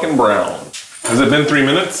pretty fucking brown. Has it been 3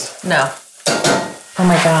 minutes? No. Oh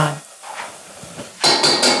my God.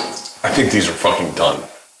 I think these are fucking done.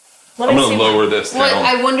 Let I'm me gonna see lower this What? down.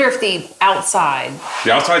 I wonder if the outside.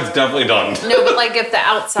 The outside's definitely done. No, but like if the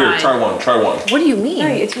outside. Here, try one. What do you mean? No,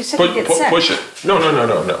 if you said you get sick. Push it. No.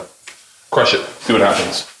 Crush it. See what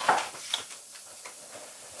happens.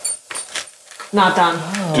 Not done.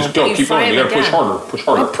 Just go. you Keep fry going. You it gotta push again. harder. Push I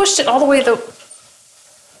harder. pushed it all the way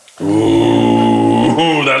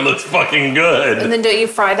Ooh, that looks fucking good. and then don't you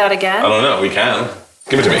fry that again? I don't know. We can.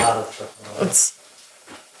 Give it to me. It's,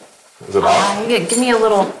 Is it hot? yeah, give me a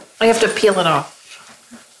little. I have to peel it off.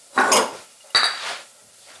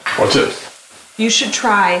 Watch this. You should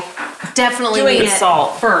try Definitely doing need it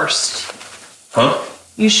salt. first. Huh?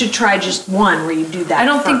 You should try just one where you do that. I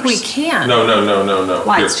don't think we first. can. No.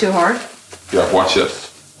 Why? Here. It's too hard. Yeah, watch this.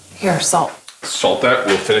 Here, salt. Salt that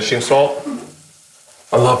with finishing salt.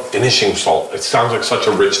 I love finishing salt. It sounds like such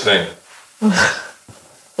a rich thing.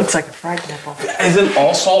 Looks like a fried nipple. Isn't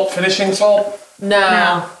all salt finishing salt?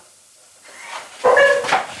 No.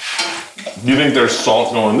 You think there's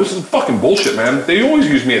salt going, this is fucking bullshit, man. They always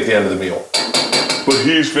use me at the end of the meal. But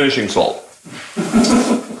he's finishing salt.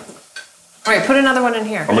 All right, put another one in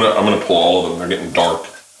here. I'm gonna pull all of them. They're getting dark.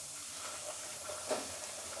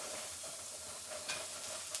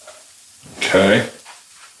 Okay.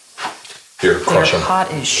 Here, crush They're them.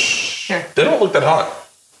 hot as shh. Here. They don't look that hot.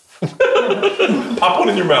 Pop one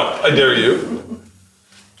in your mouth. I dare you.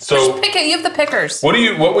 So, Pick it. You have the pickers.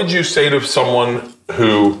 what would you say to someone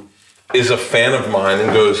who is a fan of mine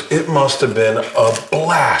and goes, it must have been a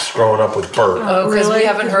blast growing up with Bert? Oh, because we Really?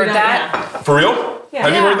 haven't heard that. For real? Yeah. Have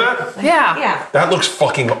you Yeah. heard that? Yeah. Yeah. That looks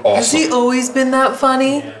fucking awesome. always been that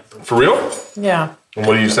funny? For real? Yeah. And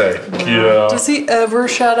what do you say? Yeah. Does he ever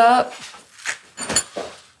shut up?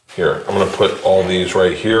 Here, I'm gonna put all these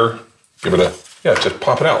right here. Give it just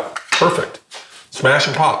pop it out. Perfect. Smash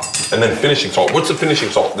and pop. And then finishing salt. What's the finishing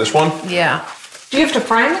salt? This one? Yeah. Do you have to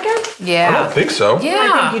fry them again? Yeah. I don't think so. I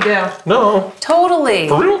Yeah. think you do. No. Totally.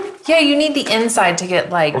 For real? Yeah, you need the inside to get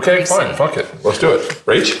like Okay, greasy. fine. Fuck it. Let's do it.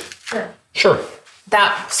 Rach? Sure. Sure.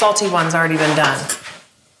 That salty one's already been done.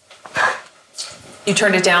 You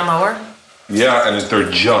turned it down lower? Yeah, and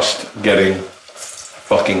they're just getting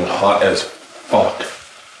fucking hot as fuck.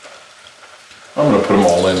 I'm gonna put them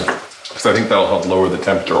all in because I think that'll help lower the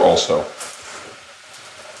temperature also.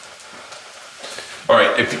 All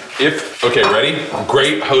right, if okay, ready?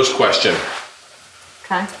 Great host question.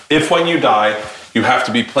 Okay. If when you die, you have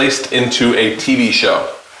to be placed into a TV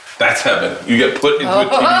show, that's heaven. You get put into a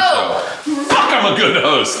TV show. Fuck, I'm a good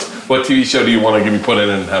host. What TV show do you want to be put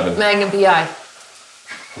in heaven? Magnum PI.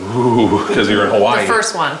 Ooh, because you're in Hawaii. The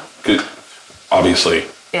first one. Good. Obviously.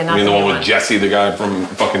 Yeah, not I mean the the one new with one. Jesse, the guy from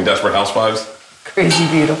fucking Desperate Housewives. Crazy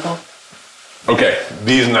Beautiful. Okay,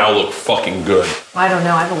 these now look fucking good. I don't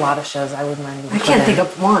know. I have a lot of shows I wouldn't mind. I can't think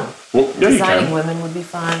of one. Well, yeah, you Designing can. Women would be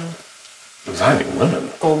fun. Designing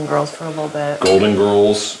Women. Golden Girls for a little bit. Golden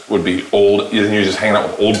Girls would be old. Then you're just hanging out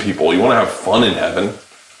with old people. You want to have fun in heaven.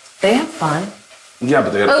 They have fun. Yeah,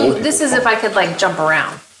 but they had Oh, old people. this is if I could like jump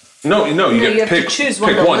around. No, you you get have to pick, choose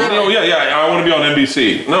one pick to one. live No, in. yeah, I want to be on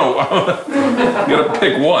NBC. No, you gotta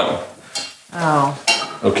pick one. Oh.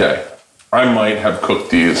 Okay, I might have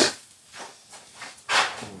cooked these.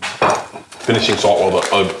 Finishing salt while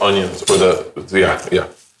the onions or yeah.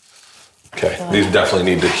 Okay, these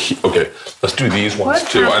definitely need to heat. Okay, let's do these ones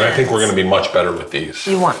What too. And I think we're happens? gonna be much better with these.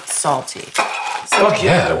 You want salty. Fuck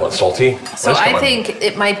yeah, I want salty. So I think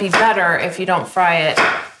it might be better if you don't fry it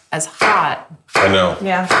as hot I know.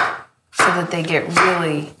 Yeah. so that they get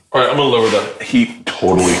really. All right, I'm gonna lower the heat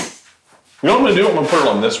totally. You know what I'm gonna do? I'm gonna put it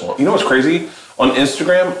on this one. You know what's crazy? On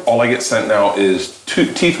Instagram, all I get sent now is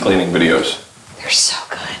teeth cleaning videos. They're so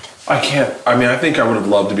good. I can't. I mean, I think I would have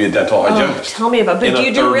loved to be a dental hygienist. Tell me about it. in But a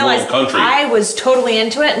you third do realize world country. I was totally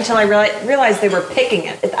into it until I realized they were picking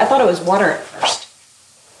it. I thought it was water at first.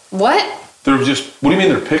 What? They're just. What do you mean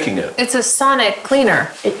they're picking it? It's a sonic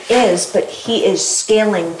cleaner. It is, but he is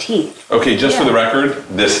scaling teeth. Okay, just for Yeah. the record,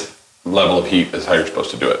 this level of heat is how you're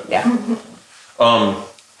supposed to do it. Yeah.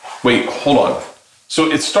 Wait, hold on. So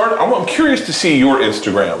it started. I'm curious to see your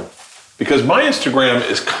Instagram because my Instagram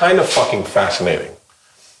is kind of fucking fascinating.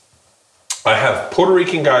 I have Puerto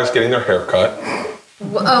Rican guys getting their hair cut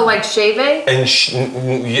Oh, like shaving?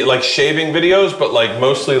 and like shaving videos, but like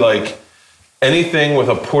mostly like anything with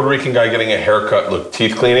a Puerto Rican guy getting a haircut, look,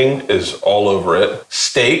 teeth cleaning is all over it.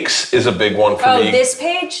 Steaks is a big one for Oh, me. this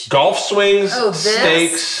page? Golf swings, Oh, this?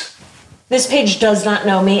 steaks. This page does not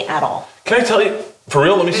know me at all. Can I tell you, for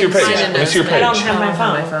real? Let me see your page. Let me see your I page. don't have my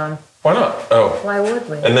my phone. phone. Why not? Oh. Why would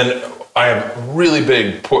we? And then I have really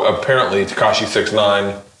big, apparently Tekashi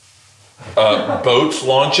 6ix9ine, boats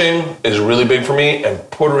launching is really big for me, and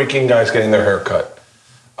Puerto Rican guys getting their hair cut.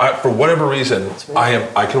 For whatever reason,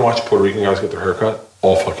 I can watch Puerto Rican guys get their hair cut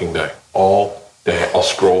all fucking day. All day. I'll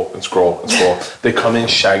scroll and scroll and scroll. They come in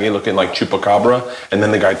shaggy looking like Chupacabra, and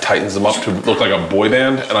then the guy tightens them up to look like a boy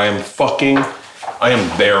band, and I am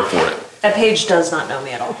there for it. That page does not know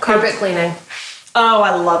me at all. Carpet cleaning. Oh,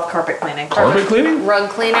 I love carpet cleaning. Carpet cleaning? Rug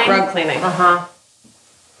cleaning. Rug cleaning. Uh-huh.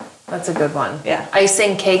 That's a good one. Yeah.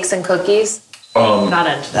 Icing cakes and cookies. Not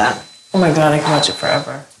into that. Oh my God, I can watch it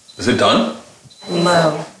forever. Is it done?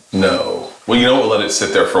 Low. No. Well, you know what? We'll let it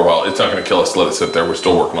sit there for a while. It's not going to kill us to let it sit there. We're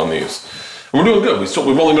still working on these. And we're doing good.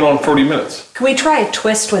 We've only been on 40 minutes. Can we try a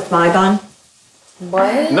twist with my bun?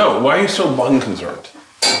 What? No, why are you so bun concerned?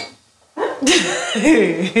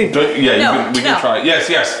 We can try it.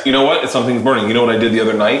 Yes. You know what? It's something's burning. You know what I did the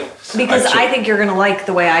other night? Because I think you're going to like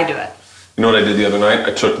the way I do it. You know what I did the other night?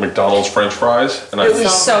 I took McDonald's French fries and It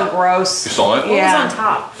was so gross. You saw it? What Yeah. was on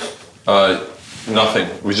top? Nothing.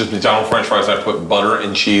 It was just McDonald's French fries. I put butter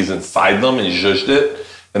and cheese inside them and zhuzhed it,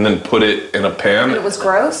 and then put it in a pan. It was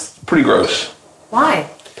gross? pretty gross. Why?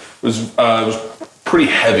 It was pretty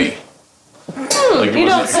heavy. Like it You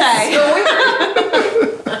don't was- say.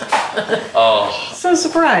 So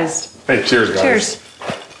surprised. Hey, cheers, guys. Cheers.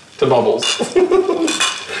 To Bubbles. you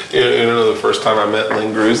know, the first time I met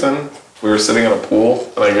Lynn Grusin, we were sitting in a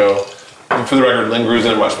pool, and I go, and for the record, Lynn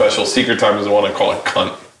Grusin, my special secret time is the one I call it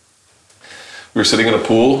cunt. We were sitting in a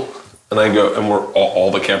pool, and I go, and we're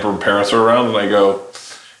all the camper parents are around, and I go,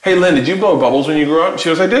 hey, Lynn, did you blow bubbles when you grew up? She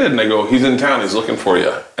goes, I did. And I go, he's in town, he's looking for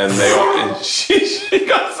you. And they all, and she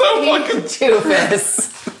got so fucking...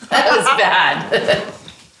 Doofus. That was bad.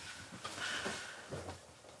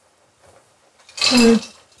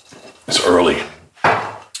 It's early.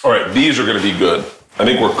 All right, these are going to be good. I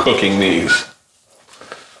think we're cooking these.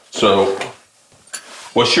 So,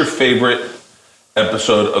 what's your favorite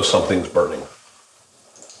episode of Something's Burning?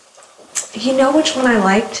 You know which one I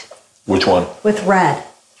liked? Which one? With Red.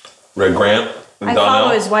 Red Grant? And I Donnell?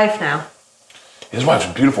 follow his wife now. His wife's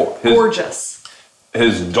beautiful. Gorgeous.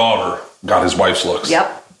 His daughter got his wife's looks.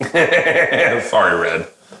 Yep. Sorry, Red.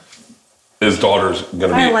 His daughter's gonna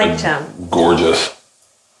be I liked him. gorgeous.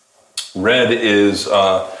 Red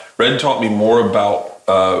taught me more about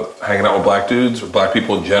hanging out with black dudes or black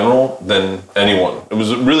people in general than anyone. It was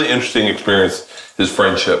a really interesting experience, his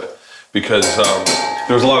friendship, because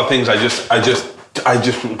there was a lot of things I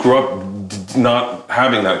just grew up not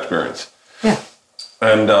having that experience. Yeah.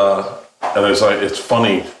 And it's like, it's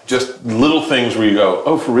funny, just little things where you go,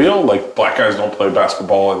 oh, for real? Like, black guys don't play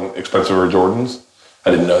basketball in expensive Air Jordans?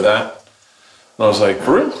 I didn't know that. And I was like,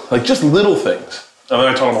 for real? Like, just little things. And then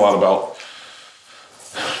I taught him a lot about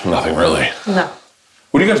nothing really. No.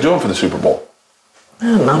 What are you guys doing for the Super Bowl?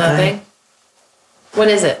 Nothing. When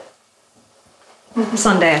is it?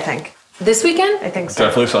 Sunday, I think. This weekend? I think so.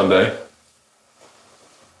 Definitely Sunday.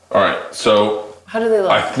 All right, so How do they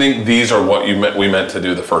look? I think these are what we meant to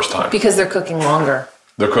do the first time. Because they're cooking longer.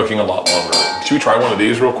 They're cooking a lot longer. Should we try one of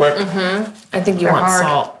these real quick? I think you They're want hard.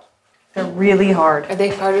 salt. They're really hard. Are they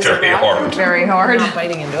hard as Very a rock? hard. Very I'm hard. not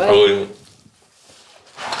biting into it. Really.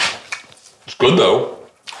 It's good though.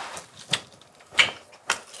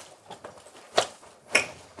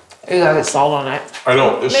 You gotta get salt on it. I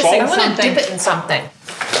know. It's I salt. want to Something. dip it in something.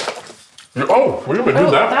 Oh, we're gonna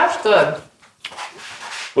do that. That's good.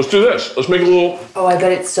 Let's do this. Let's make a little Oh, I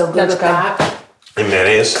bet it's so good That's with good. that.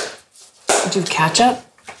 mayonnaise. Do you have ketchup?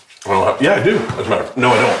 I don't have, yeah, I do. As a matter of, no,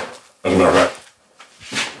 I don't. As a matter of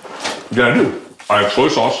fact. Yeah, I do. I have soy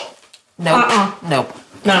sauce. Nope. Uh-uh. Nope.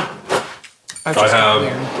 No. I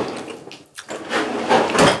have-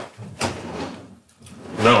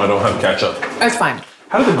 No, I don't have ketchup. That's fine.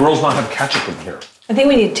 How do the girls not have ketchup in here? I think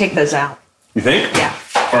we need to take those out. You think? Yeah.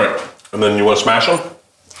 All right. And then you want to smash them?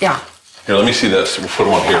 Yeah. Here, let me see this. We'll put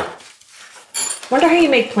them on here. Wonder how you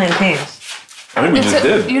make plantains. I think we just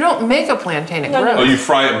did. You don't make a plantain, it No, no. Oh, grows. you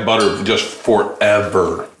fry it in butter just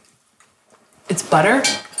forever. It's butter?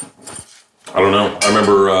 I don't know. I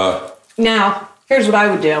remember, Now, here's what I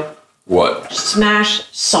would do. what? Smash,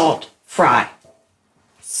 salt, fry.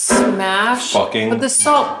 Smash. Fucking- Put the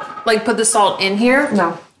salt in here?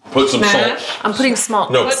 No. Put some Smash. salt. I'm putting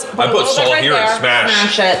salt. No, Put I a put little bit salt right here there. and smash.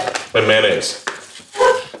 Smash it. And mayonnaise.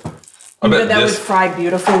 I But bet that would this. fry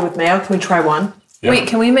beautifully with mayo. Can we try one? Yeah. Wait,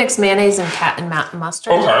 can we mix mayonnaise and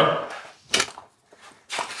mustard? Okay.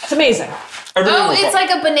 It's amazing. Oh, it's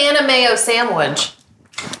like a banana mayo sandwich.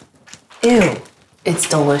 Ew. It's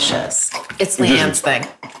delicious. It's You just- Leanne's thing.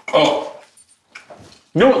 Oh.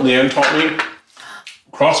 You know what Leanne taught me?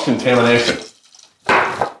 Cross-contamination.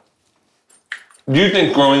 Do you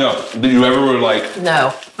think growing up, did you ever were like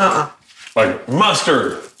No. like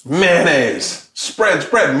mustard, mayonnaise,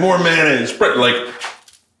 spread, more mayonnaise, spread? Like,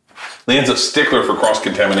 Leanne's a stickler for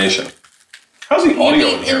cross-contamination. How's the You audio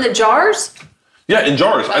mean in here? in the jars? Yeah, in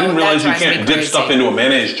jars. I didn't that realize you drives me can't dip crazy. stuff into a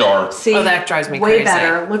mayonnaise jar. See, Oh, that drives me way crazy.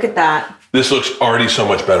 better. Look at that. This looks already so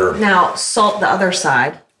much better. Now, salt the other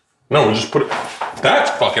side. No, we just put it. That's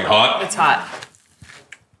fucking hot. It's hot.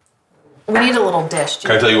 We need a little dish.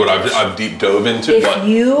 Can I tell you what I've deep dove into? If What?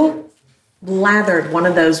 you lathered one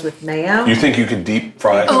of those with mayo, You think you could deep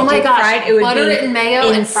fry Oh my something? gosh. fried, it would Butter be it in mayo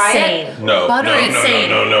and fry it? insane. No, Butter no, insane.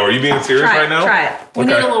 no. Are you being serious Try right it, now? try it. We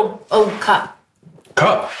need a little cup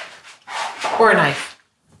cup. or a knife.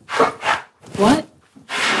 What?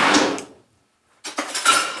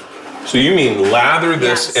 So you mean lather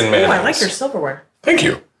this in Ooh, mayonnaise? I like your silverware. Thank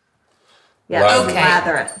you. Yeah, Lather.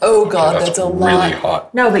 lather it. Oh god, That's that's a really lot.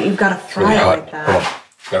 hot. No, but you've got to fry Really it hot. like Hold that. on.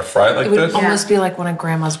 Gotta fry it like It would this? almost be like one of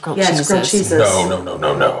Grandma's grilled Yeah, cheeses. it's grilled cheeses.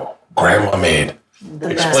 No. Grandma made. The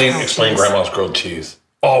Explain best. Grandma's grilled cheese.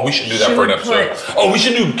 Oh, we should do that She for an would episode. put- Oh, we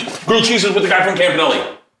should do grilled cheeses with the guy from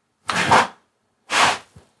Campanelli.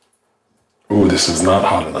 Ooh, this is not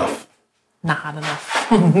hot enough. Not hot enough.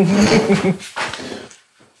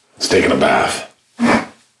 It's taking a bath.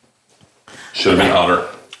 Should have been hotter.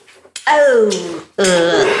 Oh.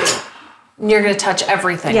 You're gonna touch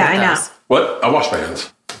everything. Yeah, with I know. those. What? I washed my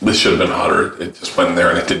hands. This should have been hotter. It just went in there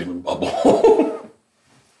and it didn't even bubble.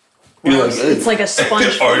 You're like, It's like a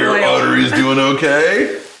sponge for are your oil. arteries doing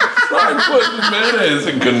okay? I'm putting mayonnaise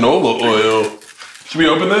and canola oil. Should we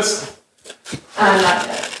open this? Oh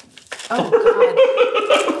god.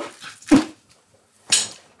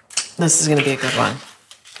 This is gonna be a good one.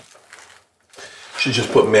 Should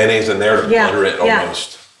just put mayonnaise in there to Yeah, butter it yeah.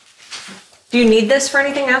 almost. Do you need this for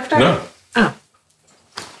anything after? No. Oh.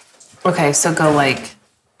 Okay, so go like.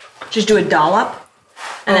 Just do a dollop.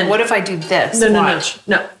 And then What if I do this? No. Watch.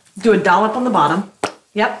 No. Do a dollop on the bottom.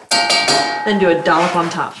 Yep. Then do a dollop on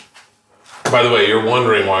top. By the way, you're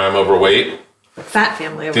wondering why I'm overweight. Fat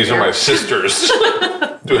family over These here. are my sisters.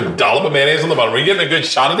 Do a dollop of mayonnaise on the bottom. Are we getting a good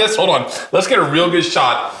shot of this? Hold on. Let's get a real good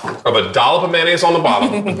shot of a dollop of mayonnaise on the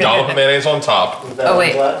bottom, a dollop of mayonnaise on top. Oh,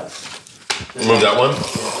 wait. Move that one.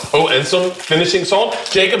 Oh, and some finishing salt.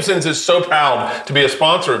 Jacobson's is so proud to be a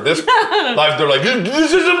sponsor of this live. They're like,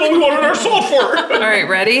 this isn't what we wanted our salt for. All right,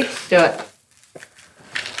 ready? Do it.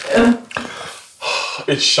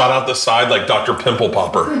 It's shot out the side like Dr. Pimple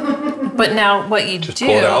Popper. But now what you Just do,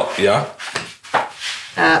 pull it out. Yeah.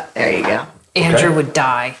 There you go. Andrew Okay. would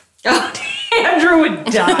die. Oh, Andrew would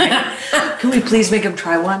die. Can we please make him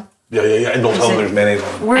try one? Yeah. And don't tell them there's mayonnaise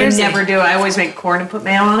on it. Where I is he? never do. I always make corn and put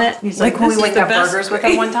mayo on it. He's Like when this we is went the to best burgers with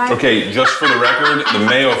him one time? Okay, just for the record, the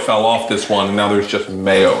mayo fell off this one, and now there's just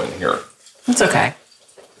mayo in here. It's okay.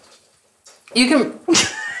 You can.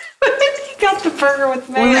 He got the burger with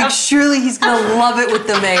mayo. We're like, surely he's gonna love it with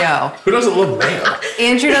the mayo. Who doesn't love mayo?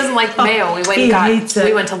 Andrew doesn't like the mayo. We went He hates it.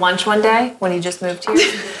 we went to lunch one day when he just moved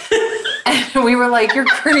here. And we were like, you're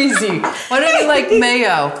crazy. Why don't you like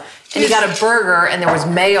mayo? And he got a burger and there was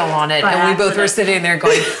mayo on it. By And we both were accident. sitting there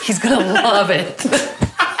going, he's gonna love it.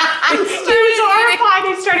 He was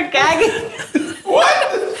horrified. He started gagging.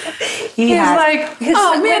 What? He's like,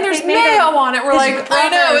 oh man, there's mayo on it. We're his like, I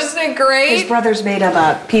know, brothers- isn't it great? His brothers made up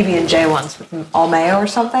a PB&J once with all mayo or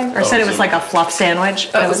something, or said it was like a fluff sandwich.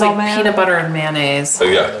 But it was all like mayo. peanut butter and mayonnaise. So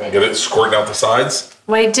yeah, get it squirting out the sides.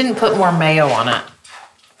 Well, I didn't put more mayo on it.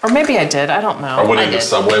 Or maybe I did. I don't know. I went into did.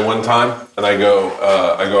 Subway one time, and I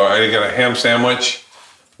get a ham sandwich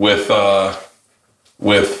with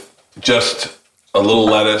just a little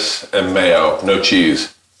lettuce and mayo, no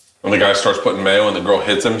cheese. When the guy starts putting mayo and the girl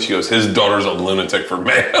hits him, she goes, his daughter's a lunatic for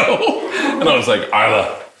mayo. And I was like,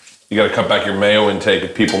 Isla, you got to cut back your mayo intake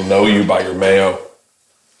if people know you by your mayo.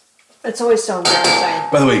 It's always so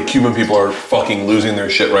embarrassing. By the way, Cuban people are fucking losing their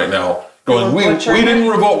shit right now. Going, we didn't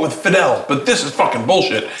revolt with Fidel, but this is fucking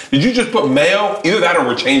bullshit. Did you just put mayo? Either that or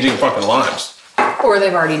we're changing fucking lives. Or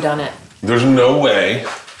they've already done it. There's no way.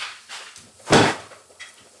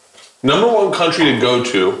 Number one country to go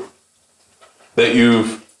to that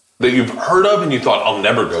you've heard of and you thought, I'll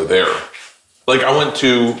never go there. Like I went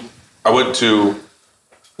to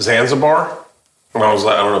Zanzibar, and I was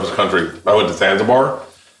like, I don't know if it's a country. I went to Zanzibar,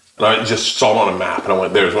 and I just saw it on a map, and I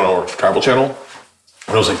went, there's one on Travel Channel.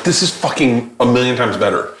 And I was like, this is fucking a million times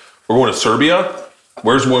better. We're going to Serbia.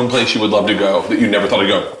 Where's one place you would love to go that you never thought to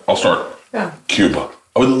go? I'll start. Yeah. Cuba.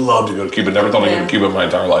 I would love to go to Cuba. Never thought I'd go to Cuba in my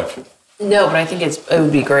entire life. No, but I think it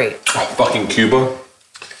would be great. Oh, fucking Cuba.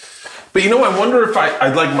 But you know, I wonder if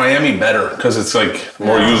I'd like Miami better because it's like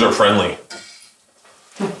more user friendly.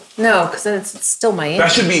 No, because then it's still Miami.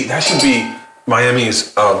 That should be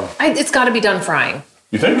Miami's. It's got to be done frying.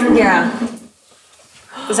 You think? Yeah.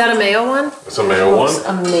 Is that a mayo one? It's a mayo one. It's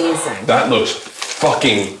amazing. That looks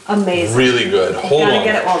fucking Amazing. really good. Hold gotta on.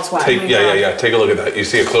 get it while it's wet. Yeah. Take a look at that. You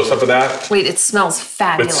see a close up of that? Wait, it smells It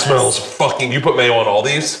fabulous. smells fucking. You put mayo on all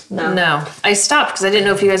these? No, I stopped because I didn't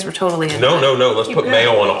know if you guys were totally into No. it. Let's put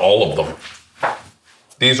mayo on all of them.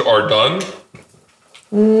 These are done.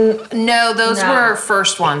 No, those No. were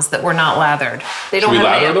first ones that were not lathered. They don't we have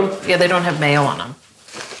lather mayo. them? Yeah, they don't have mayo on them.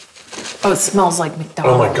 Oh, it smells like Oh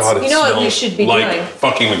McDonald's. my god! It You know what we smells should be like doing?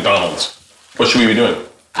 fucking McDonald's. What should we be doing?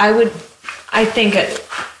 I think it.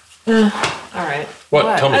 All right. What?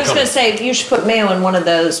 What? Tell me. I was tell going me. to say you should put mayo in one of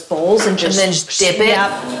those bowls and just dip it?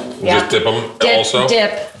 Yep. Just dip them. Also,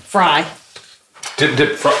 Dip, fry.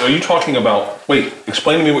 dip. Are you talking about? Wait.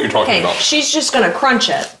 Explain to me what you're talking Okay, about. she's just going to crunch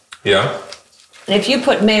it. Yeah. And if you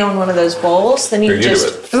put mayo in one of those bowls, then you Here, you just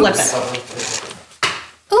do it. flip Oops. it.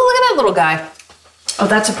 Oh, look at that little guy. Oh,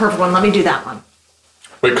 that's a perfect one. Let me do that one.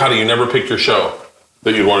 Wait, Kata, you never picked your show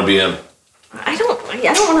that you'd want to be in. I don't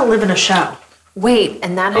want to live in a show. Wait,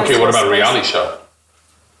 and that has Okay, what about a spice- reality show?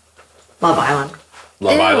 Love Island.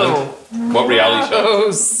 Love Ew. Island. What reality show?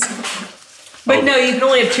 Gross. But no, you can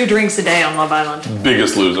only have 2 drinks a day on Love Island.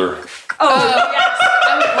 Biggest Loser. Oh, yes.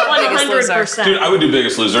 I would love Biggest Loser. 100%. Dude, I would do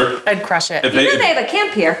Biggest Loser. I'd crush it. If You know they, they have a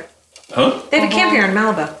camp here. huh? They have a camp here in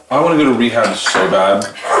Malibu. I want to go to rehab so bad.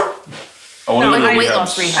 I want to No, go like to weight rehab.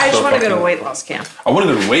 loss rehab. I just so want to go to a fucking- weight loss camp. I want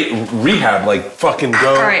to go to rehab, like fucking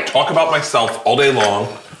go right. talk about myself all day long.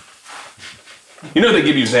 You know they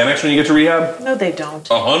give you Xanax when you get to rehab? No, they don't.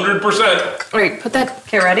 100%. All right, put that.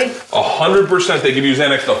 Okay, ready? 100% they give you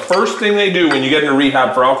Xanax. The first thing they do when you get into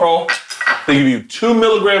rehab for alcohol, they give you 2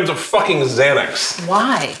 milligrams of fucking Xanax.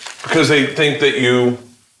 Why? Because they think that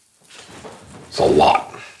it's a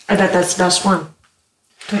lot. I bet that's the best one.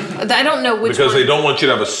 I don't know which Because one. they don't want you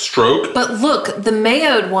to have a stroke. But look, the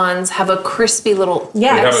mayoed ones have a crispy little.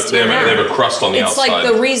 Yeah. They have a crust on the It's outside.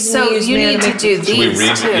 like the reason So we use you mayo need to to make do Should we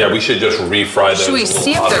these too. Yeah, we should just refry those. Should we a little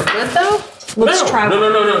see if they're hotter. good though? Let's try No,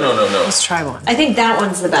 one. no. Let's try one. I think that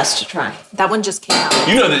one's the best to try. That one just came out.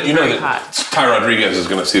 You know that hot. Ty Rodriguez is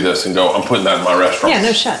going to see this and go, I'm putting that in my restaurant. Yeah,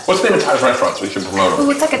 no shit. What's the name of Ty's restaurants? We should promote them.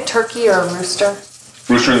 Ooh, it's like a turkey or a rooster.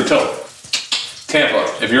 Rooster in the Till.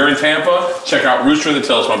 Tampa. If you're in Tampa, check out Rooster in the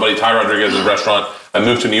Till. It's my buddy Ty Rodriguez's restaurant. I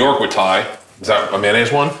moved to New York with Ty. Is that my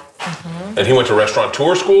mayonnaise one? Mm-hmm. And he went to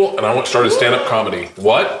restaurateur school, and I started stand-up comedy.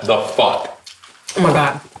 What the fuck? Oh my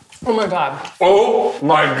god. Oh my god. Oh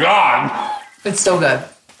my God. It's so good.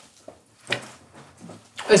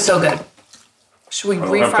 It's so good. Should we I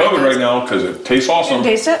don't have refry COVID those? right now because it tastes awesome.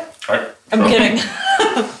 Taste it? All right. I'm kidding.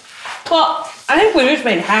 Well, I think we just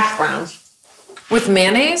made hash browns. With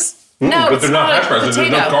mayonnaise? No, But it's they're not a hash browns.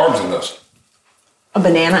 There's no potato. carbs in this. A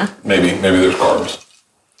banana. Maybe there's carbs.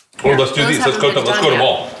 Well, let's do those these. Let's haven't coat been them. Let's done coat them yet.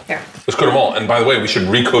 all. Here. Let's coat them all. And by the way, we should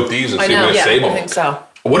recoat these and I see if know. we Yeah, save them. I think so.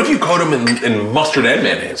 What if you coat them in mustard and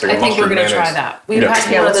mayonnaise? Like I a think we're mustard gonna try mayonnaise? that. Will you Yeah. pass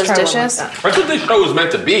me one of let's those try dishes? One like That's what this show was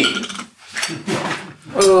meant to be.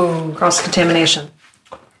 Ooh. Cross contamination.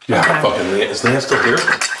 Yeah, Okay. fucking Leah. Is Leah still here?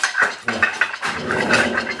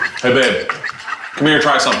 Hey, babe. Come here,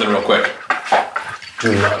 try something real quick.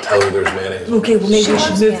 Do not tell her there's mayonnaise. Okay, well maybe we should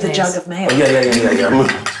loves move the mayonnaise. jug of mayo. Yeah.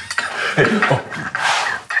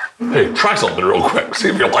 Hey, try something real quick. See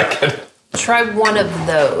if you like it. Try one of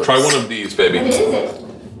those. Try one of these, baby. What is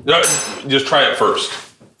it? No, just try it first.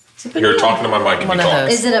 You're talking to my mic. One If you of talk.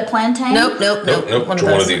 those. Is it a plantain? Nope. Nope. One of One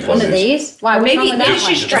those. of these. One of these? Why? what's Maybe wrong with that she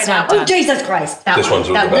one? should try It's that not one. done. Oh, Jesus Christ. That This one. one's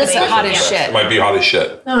the best. this is hot as shit. It might be hot as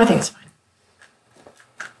shit. No, I think it's fine.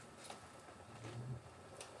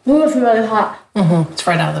 Ooh, it's really hot. It's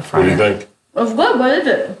right out of the What do you fryer. think? It's good. What is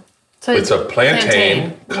it? So It's a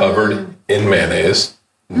plantain covered in mayonnaise,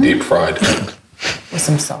 deep fried. with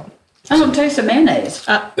some salt. I don't taste the mayonnaise.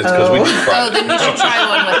 It's because we deep Oh, fried. then you should try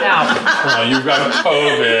one without. Oh, you've got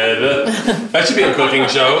COVID. That should be a cooking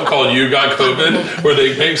show called You Got COVID, where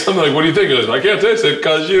they make something like, what do you think? It is, I can't taste it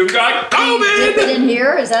because you got Dip it COVID. in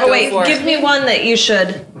here. Is that? Oh, wait, for it. give me one that you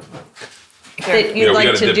should, that Yeah, you'd we like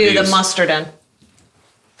gotta to dip do the these. mustard in.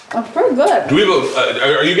 It's pretty good. Do we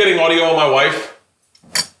have are you getting audio on my wife?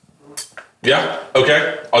 Yeah?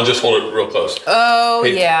 Okay. I'll just hold it real close. Oh,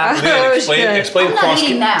 Hey, yeah. Leanne, explain, shit. explain I'm not cross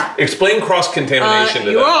eating that. explain cross contamination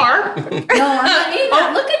to You them. are. No, I'm not eating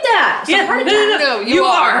that. Look at that. It's a heart attack. No, you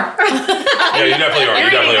are. Yeah, you definitely are. You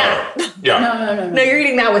definitely are. Yeah. No, you're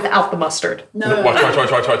eating that without the mustard. No. Watch.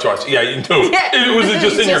 Yeah, you do. It was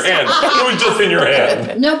just in your hand. It was just in your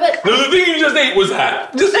hand. No, but No, the thing you just ate was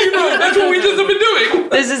that. Just so you know, that's what we just have been doing.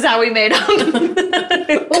 This is how we made them.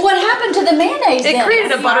 well, what happened to the mayonnaise? It then?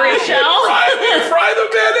 created a buttery shell. Fry the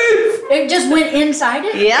mayonnaise. It just went inside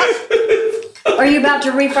it. Yep. Are you about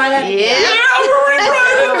to refry that? Yeah. We're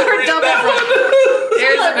refrying it. We're double That one.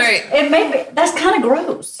 Here's a great. It may be. That's kind of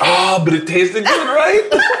gross. Ah, but it tasted good, right?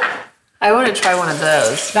 I want to try one of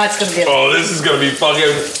those. That's gonna be. Oh, this is gonna be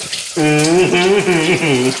fucking.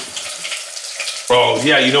 Oh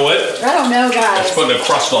yeah, you know what? I don't know, guys. It's putting a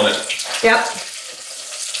crust on it. Yep.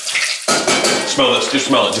 Smell this. Just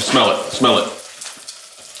smell it. Just smell it. Smell it.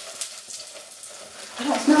 I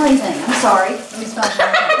don't smell anything. I'm sorry. Let me smell something.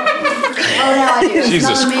 Oh, now I do.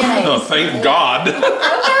 Jesus Smell the Christ! mayonnaise. Oh, thank God.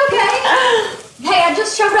 Okay. Hey, I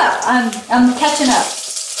just showed up. I'm catching up.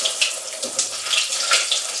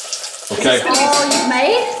 Okay. All you've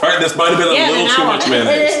made? All right. This might have been a Yeah, little an too hour. much It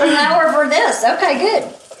mayonnaise. is an hour for this. Okay, good.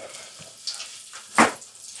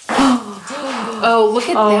 Oh, look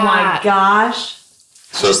at Oh that. my gosh.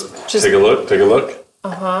 So just- take a look. Take a look.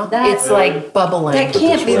 It's like bubbling. That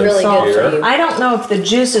can't be one really good for here. you. I don't know if the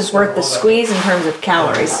juice is worth the squeeze in terms of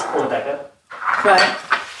calories. Right.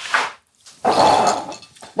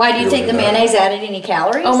 Why do you think the mayonnaise added any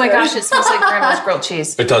calories? Oh my or- gosh, it smells like grandma's grilled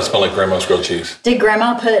cheese. It does smell like grandma's grilled cheese. Did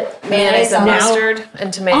Grandma put mayonnaise and on mustard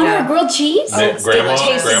and tomato. on her grilled cheese? Grandma, Tastes grandma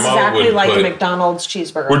exactly would like put. a McDonald's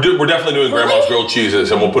cheeseburger. We're definitely doing grandma's Really? grilled cheeses,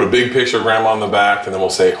 and we'll put a big picture of grandma on the back, and then we'll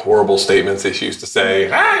say horrible statements that she used to say.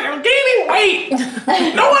 Ah, you're gaining weight.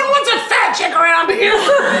 No one wants a fat chick around here.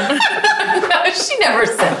 She never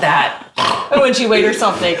said that. When she weighed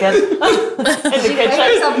herself naked in the She made kitchen.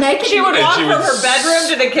 herself naked She would And walk she from would her bedroom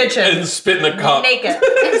to the kitchen And spit in the cup. naked.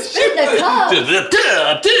 and spit in the cup.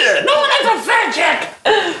 No one has a fat chick.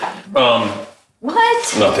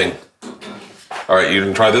 What? Nothing. All right, you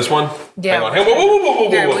didn't try this one? Yeah. Hang on. Hey, whoa.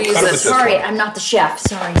 Here, we'll use Cut it this. with Sorry, one. I'm not the chef.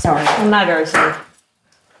 Sorry. I'm not very sorry.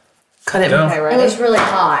 Cut it No. Okay, It ready? was really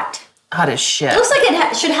hot. hot as shit. It looks like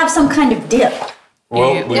it should have some kind of dip.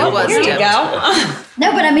 Well, It we got was more Here you dipped. go.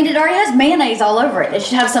 No, but I mean, it already has mayonnaise all over it. It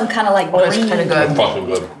should have some kind of like Oh, it's green. kind of That's good. fucking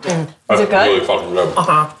good. Is it good? Really fucking good.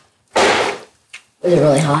 Uh-huh. Is it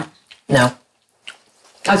really hot? No.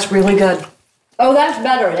 That's really good. Oh, that's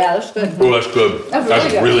better. Yeah, that's good. Oh, that's good. That's That's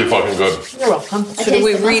really good. really fucking good. You're welcome. I So do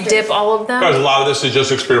we taste the mustard. re-dip all of them? Guys, a lot of this is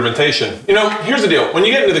just experimentation. You know, here's the deal. When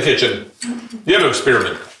you get into the kitchen, you have to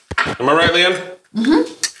experiment. Am I right, Leanne?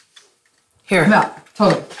 Here. Yeah,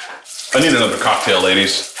 totally. I need another cocktail,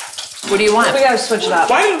 ladies. What do you want? We gotta switch it up.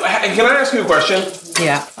 Why? Can I ask you a question?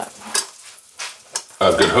 Yeah.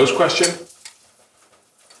 A good host question.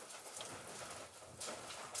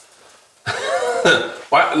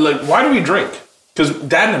 Why do we drink? Because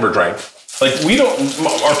Dad never drank. Like we don't.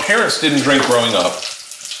 Our parents didn't drink growing up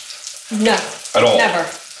No. at all. Never.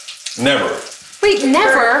 Never. Wait,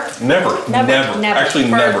 never? Never. Actually,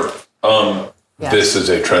 never. Yes. This is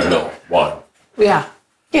a treadmill wine. Yeah.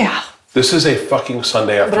 Yeah. This is a fucking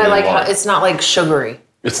Sunday But afternoon I like how wine. it's not like sugary.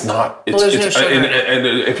 It's not. It's, Well, there's it's no sugar and, in it. and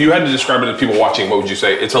if you had to describe it to people watching, what would you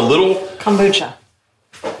say? It's a little. Kombucha.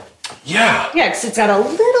 Yeah. Yeah, because it's got a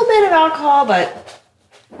little bit of alcohol, but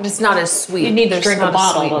But it's not as sweet. you need to There's drink a not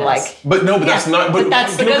bottle to sweetness. like. But no, but that's Yeah, not. But, but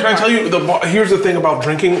that's the you know, good can I tell part. you? Here's the thing about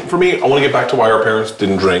drinking for me. I want to get back to why our parents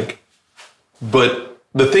didn't drink. But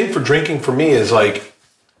the thing for drinking for me is like,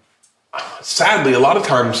 sadly, a lot of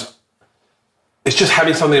times, it's just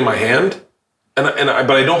having something in my hand,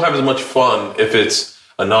 but I don't have as much fun if it's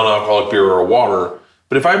a non-alcoholic beer or a water.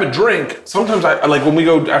 But if I have a drink, sometimes I like when we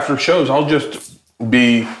go after shows, I'll just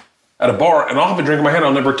be at a bar and I'll have a drink in my hand.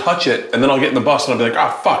 I'll never touch it, and then I'll get in the bus and I'll be like,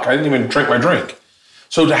 "Ah, fuck! I didn't even drink my drink."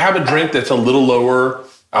 So to have a drink that's a little lower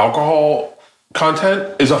alcohol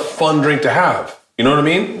content is a fun drink to have. You know what I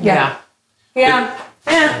mean? Yeah. Yeah.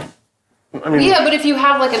 Yeah. I mean, Yeah, but if you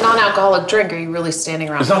have like a non-alcoholic drink, are you really standing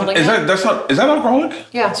around is that holding is it? that that's not is that alcoholic?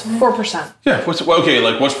 Yeah. 4%. Yeah. What's okay?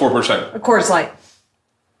 Like what's 4%? Of course, like,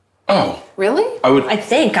 Oh, Really? I would. I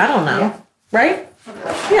think. I don't know. Right?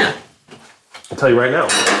 Yeah. I'll tell you right now.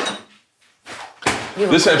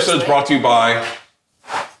 This episode's brought to you by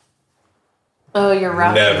Oh, you're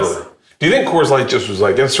right. Never. Do you think Coors Light just was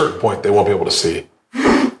like, at a certain point, they won't be able to see?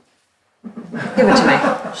 Give it to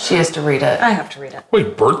me. She has to read it. I have to read it.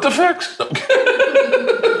 Wait, birth defects?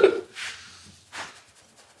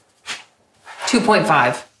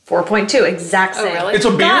 2.5. 4.2. Exact same. really? It's a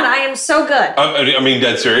beer? God, I am so good. I mean,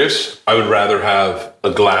 dead serious. I would rather have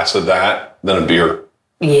a glass of that than a beer.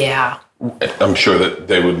 Yeah. I'm sure that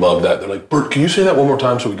they would love that. They're like, Bert, can you say that one more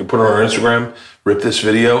time so we can put it on our Instagram, rip this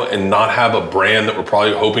video, and not have a brand that we're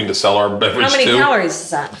probably hoping to sell our beverage How many to? calories is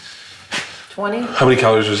that? 20? How many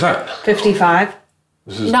calories is that? 55.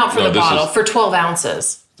 This is, Not for no, the this bottle, is- for 12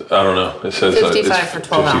 ounces. I don't know. It says 55 it's for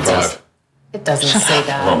 12 ounces. It doesn't say I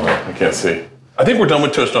that. don't know. I can't see. I think we're done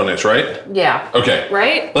with toast on this, right? Yeah. Okay.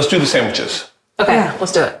 Right? Let's do the sandwiches. Okay, Yeah.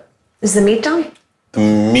 let's do it. Is the meat done? The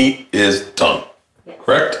meat is done.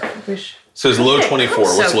 Correct? It says low 24.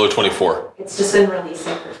 so. What's low 24? It's just been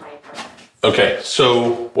releasing for 24 minutes. Okay,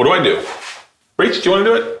 so what do I do? Rach, do you want to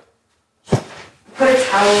do it? Put a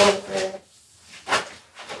towel over it.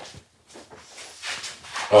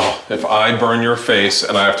 Oh, if I burn your face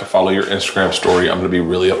and I have to follow your Instagram story, I'm going to be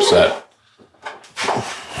really upset.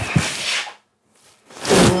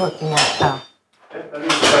 What are you looking at? Oh.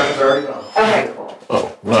 Okay, cool.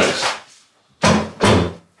 Oh, nice.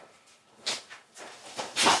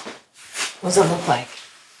 What does it look like?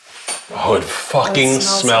 Oh, it fucking It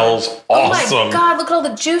smells smells Oh awesome. my God, look at all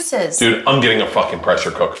the juices. Dude, I'm getting a fucking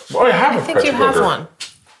pressure cooker. Well, I have a I think you pressure have cooker. one.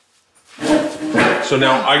 So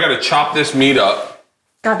now I got to chop this meat up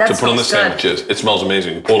God, that to put on the smells good. sandwiches. It smells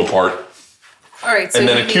amazing. You pull it apart. All right, so And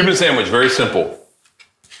then you a Cuban sandwich, very simple.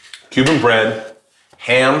 Cuban bread,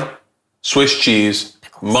 ham, Swiss cheese,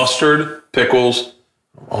 mustard, pickles.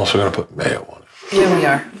 I'm also going to put mayo on it. Here we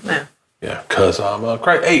are. No. Yeah, because I'm a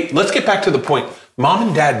cry. Hey, let's get back to the point. Mom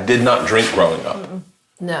and Dad did not drink growing up.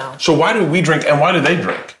 No. So why do we drink and why do they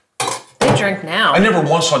drink? They drink now. I never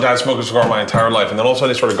once saw Dad smoke a cigar my entire life, and then all of a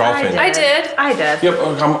sudden they started golfing. I did. I did.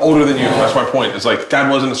 Yep, I'm older than you. That's my point. It's like Dad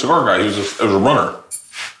wasn't a cigar guy. He was a runner.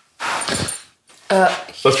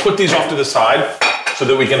 Let's put these off to the side so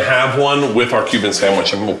that we can have one with our Cuban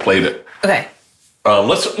sandwich, and we'll plate it. Okay.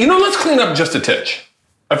 Let's clean up just a titch.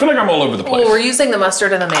 I feel like I'm all over the place. Well, we're using the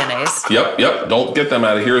mustard and the mayonnaise. Yep. Don't get them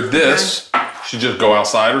out of here. This should just go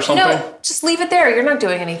outside or something. No, just leave it there. You're not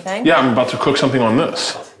doing anything. Yeah, I'm about to cook something on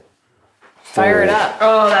this. Fire it up.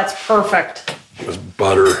 Oh, that's perfect. This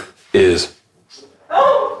butter is.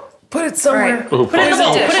 Put it somewhere. Oh, Put it in the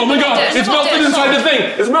bowl. Put it oh in my the God! dish. It's melted inside the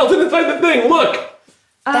thing. It's melted inside the thing. Look.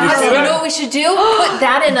 You know what we should do? Put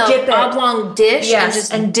that in Dip it. a oblong dish Yes, and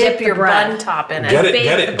just and dip dip the your bread. bun top in it. Get it, bake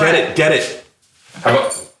get the it, get bread. it, get it. How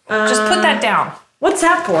about, Just put that down. What's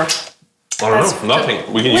that for? I don't know,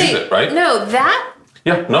 nothing. We can use it, right? No, that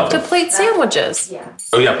Yeah, to nothing. plate sandwiches. Yeah.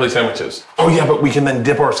 Oh yeah, plate sandwiches. Oh yeah, but we can then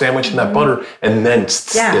dip our sandwich in that butter and then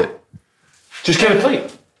Yeah. it. Just get a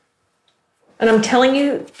plate. And I'm telling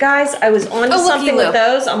you guys, I was onto look, something Elo. with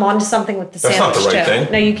those. I'm onto something with the That's not sandwich the right too.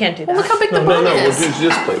 thing. No, you can't do that. Look how big the No, bun we'll is. use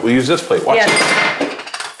this plate. We'll use this plate. Watch Yeah. it.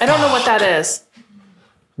 I don't know what that is.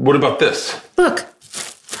 What about this? Look.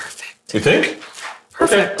 You think?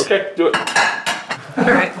 Perfect. Okay, do it. All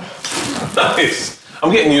right. Nice.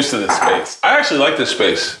 I'm getting used to this space. I actually like this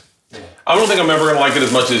space. I don't think I'm ever gonna like it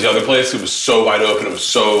as much as the other place. It was so wide open. It was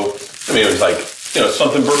so. I mean, it was like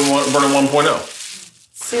something Vernon 1.0.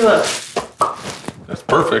 See, look. That's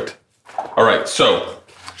perfect. All right, so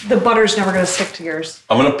The butter's never going to stick to yours.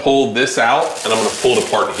 I'm gonna pull this out and I'm gonna pull it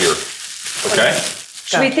apart here. Okay?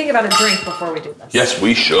 Should we think about a drink before we do this? Yes,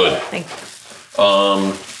 we should. Thank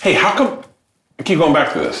you. Hey, how come? I keep going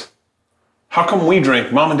back to this. How come we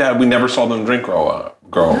drink? Mom and Dad, we never saw them drink grow up.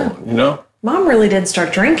 You know? Mom really did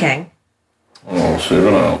start drinking Oh, shoot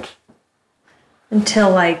it out. until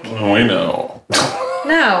like We know.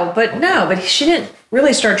 no, but she didn't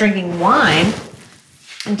really start drinking wine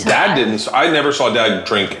until Dad didn't. I never saw Dad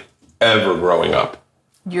drink ever growing up.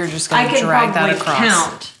 You're just I going to can drag that probably across.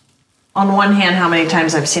 count on one hand how many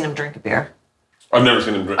times I've seen him drink a beer. I've never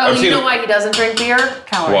seen him drink. Oh, I've you seen know him. why he doesn't drink beer?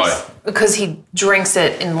 Calories. Why? Because he drinks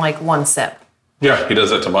it in like one sip. Yeah, he does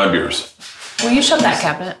that to my beers. Will you shut that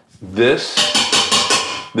cabinet? This,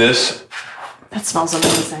 That smells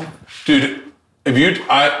amazing. dude.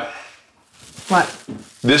 What?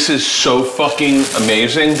 This is so fucking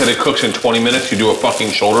amazing that it cooks in 20 minutes. You do a fucking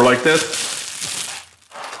shoulder like this.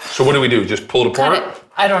 So what do we do? Just pull it Cut apart? it.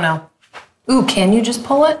 I don't know. Ooh, can you just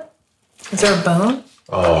pull it? Is there a bone?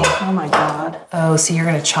 Oh my god. Oh, so you're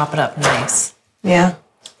going to chop it up nice. Yeah.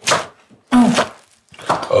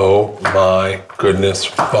 Oh my goodness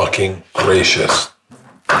fucking gracious.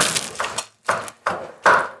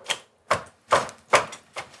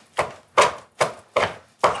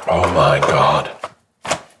 Oh my God.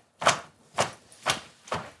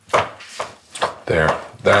 There.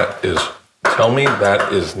 That is, tell me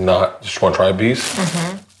that is not, just want to try a piece?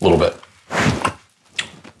 A little bit.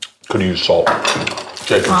 Could use salt.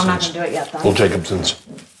 Jacobson's. Well, I'm not gonna do it yet though. Little Jacobson's.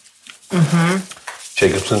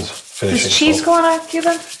 Jacobson's finishing. Does cheese salt. go on a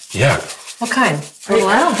Cuban? Yeah. What kind? Well,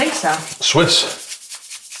 I don't think so. Swiss.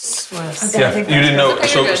 Swiss. Okay. I Yeah, think you that's didn't know. good.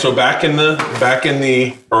 Okay, you're So good. back in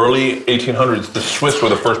the early 1800s, the Swiss were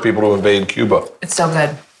the first people to invade Cuba, It's so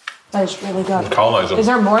good. That is really good. colonize them. Is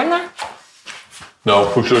there more in there?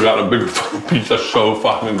 No, we should have gotten a bigger fucking piece. That's so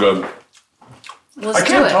fucking good. Let's I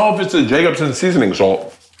do can't it. tell if it's a Jacobson seasoning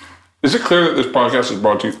salt. Is it clear that this podcast is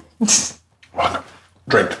brought to you? Fuck.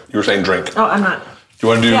 Drink. You were saying drink. Oh, I'm not. Do you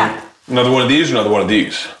want to do Yeah. another one of these or another one of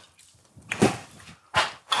these?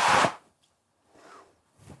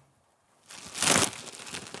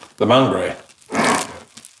 The Mangre.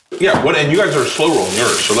 Yeah, what? And you guys are slow rolling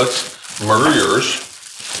yours, so let's murder yours.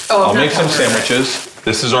 Oh, I'll make some sandwiches.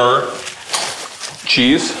 This is our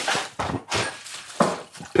cheese,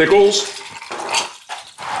 pickles.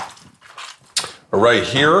 Right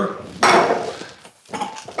here.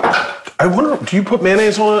 I wonder, do you put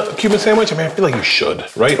mayonnaise on a Cuban sandwich? I mean, I feel like you should,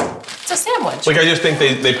 right? It's a sandwich. Like, I just think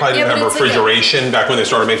they probably Yeah, didn't but have it's like a- refrigeration back when they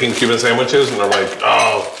started making Cuban sandwiches, and they're like,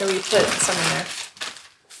 oh, So we put some in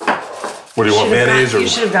there. what do you want, Should've mayonnaise gotten- You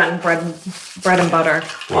should have gotten bread and butter.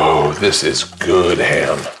 Whoa, this is good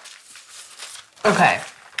ham. Okay.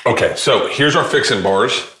 Okay, so here's our fixin'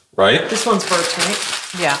 bars, right? This one's burnt, right?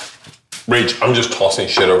 Yeah. Rach, I'm just tossing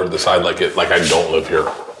shit over to the side like I don't live here.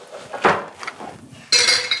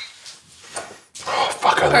 Oh,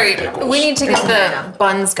 fuck, I All like right. pickles. We need to get the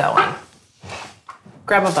buns going.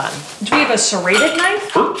 Grab a bun. Do we have a serrated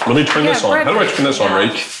knife? Let me turn Yeah, this on. bread How do I knife. turn this on, Yeah.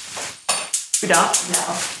 Rach? We don't.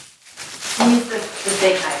 No. Use the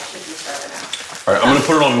big knife should be started out. All right, I'm gonna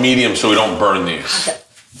put it on medium so we don't burn these.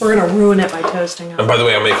 We're gonna ruin it by toasting And them. by the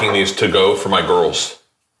way, I'm making these to go for my girls.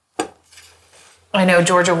 I know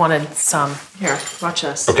Georgia wanted some. Here, watch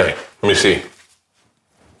this. Okay, let me see.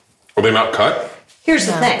 Are they not cut? Here's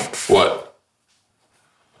the thing. What?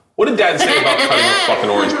 What did Dad say about cutting a fucking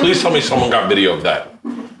orange? Please tell me someone got video of that.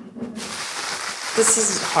 This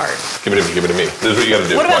is hard. Give it to me, give it to me. This is what you gotta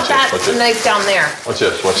do. What about Watch that this, watch this. knife down there? Watch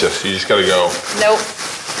this, watch this. You just gotta go. Nope.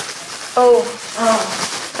 Oh,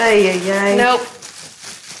 Ay, ay, ay. nope.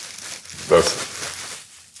 Both.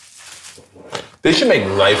 They should make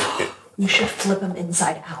knife. You should flip them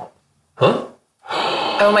inside out. Huh?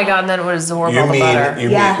 Oh my God, and then it would absorb all the butter.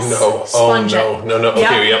 Yes. no. Sponge Oh, no. it.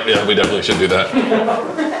 Okay, yeah, we definitely should do that.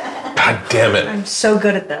 God damn it. I'm so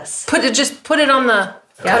good at this. Just put it on the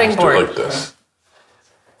cutting Let's do board. it like this.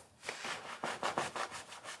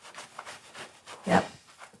 Yep.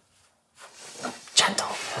 Gentle.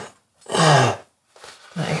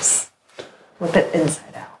 Nice. Flip it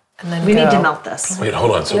inside out. And then We need to go. melt this. Wait,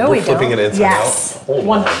 hold on. So No, we're we flipping don't. it inside Yes. out? Hold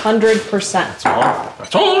on. 100%.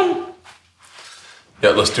 That's on. Yeah,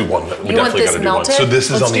 let's do one. We want definitely this got to do melted? one. So this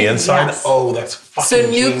is Let's on the do- inside? yes. Oh, that's fucking So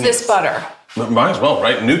nuke genius. this butter. Might as well,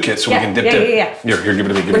 right? Nuke it so Yeah, we can dip yeah, dip. yeah, yeah. Here, give it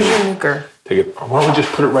to me. Give it Where's to your me. nuker? Take it. Why don't we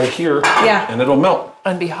just put it right here? Yeah. And it'll melt.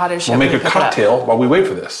 And be hot as shit. We'll make when a you pick it up. cocktail while we wait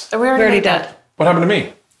for this. We We already already made did. that. What happened to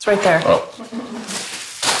me? It's right there. Oh.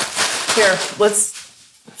 Here, let's.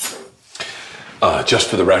 Just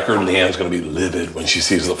for the record, Leanne's going to be livid when she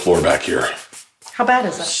sees the floor back here. How bad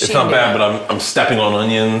is it? It's not bad, but I'm stepping on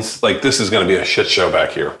onions. Like, this is going to be a shit show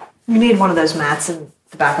back here. You need one of those mats in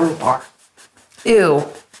the back of the bar. Ew.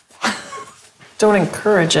 Don't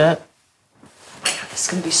encourage it. It's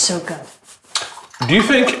gonna be so good. Do you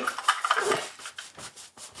think...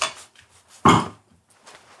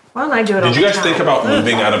 Why don't I do it? Did you guys think about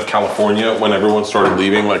moving out of California when everyone started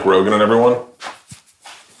leaving, like Rogan and everyone?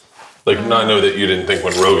 Like, I know that you didn't think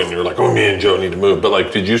when Rogan, you were like, oh, me and Joe need to move. But,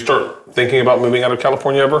 like, did you start thinking about moving out of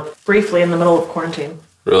California ever? briefly in the middle of quarantine?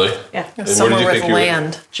 Really? Yeah, And where Somewhere did you with think you would-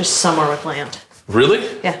 land. just somewhere with land. Really?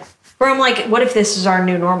 Yeah, where I'm like, what if this is our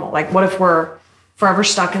new normal? Like, what if we're forever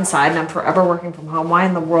stuck inside and I'm forever working from home? Why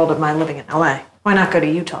in the world am I living in LA? Why not go to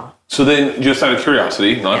Utah? So then, just out of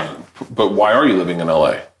curiosity, but why are you living in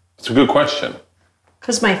LA? It's a good question.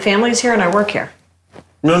 Because my family's here and I work here.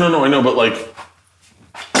 No, I know, but like,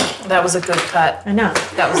 That was a good cut. I know.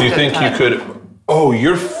 That was do a you good think cut. you could? Oh,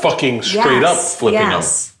 you're fucking straight up flipping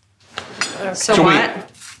yes. So So what? wait. them.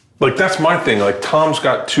 Like, that's my thing. Like, Tom's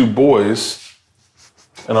got 2 boys,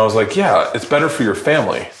 and I was like, yeah, it's better for your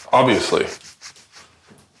family, obviously.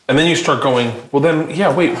 And then you start going, well, then,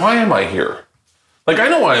 yeah, wait, why am I here? Like, I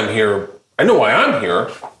know why I'm here. I know why I'm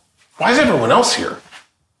here. Why is everyone else here?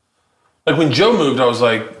 Like, when Joe moved, I was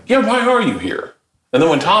like, yeah, why are you here? And then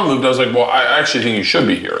when Tom moved, I was like, well, I actually think you should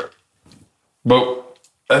be here.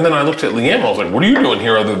 And then I looked at Leanne, and I was like, what are you doing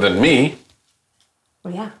here other than me?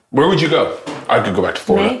 Well, yeah. Where would you go? I could go back to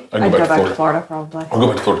Florida. Me? I I'd could go back to Florida probably. I'll go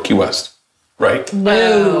back to Florida, Key West. Right? No,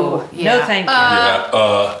 Oh, yeah. no, thank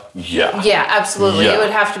you. Yeah. Yeah, absolutely. Yeah. It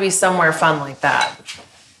would have to be somewhere fun like that.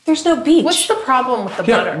 There's no beach. What's the problem with the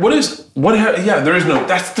Yeah, butter? there is no,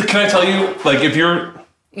 can I tell you, like, if you're,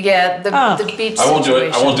 Yeah, the beach I won't do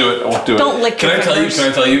it, situation. Don't lick your fingers.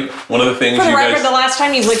 Can I tell you, one of the things For the you record, guys, the last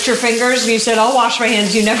time you licked your fingers, you said, "I'll wash my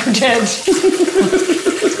hands." You never did.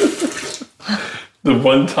 the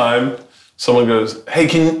one time someone goes, hey,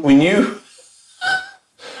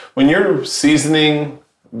 when you're seasoning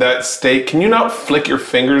that steak, can you not flick your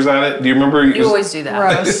fingers at it? Do you remember? You always do that.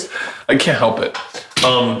 Gross. I can't help it.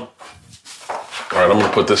 All right, I'm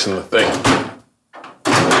gonna put this in the thing.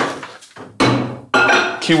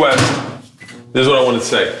 Key West. This is what I wanted to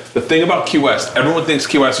say. The thing about Key West, everyone thinks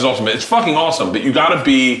Key West is awesome. It's fucking awesome, but you gotta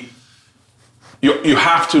be, you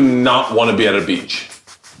have to not want to be at a beach.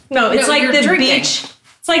 No, it's No, like you're the drinking. beach.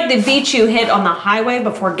 It's like the beach you hit on the highway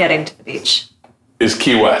before getting to the beach. Is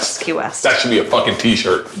Key West. Key West. That should be a fucking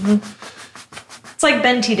t-shirt. It's like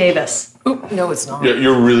Ben T. Davis. Oop, no, it's not.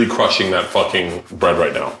 You're really crushing that fucking bread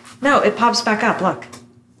right now. No, it pops back up. Look.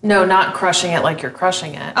 No, not crushing it like you're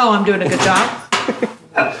crushing it. Oh, I'm doing a good job.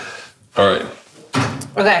 All right,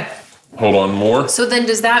 Okay. hold on, more. So then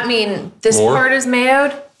does that mean this More? part is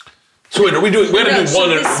mayoed? So wait, we gotta No, do so one,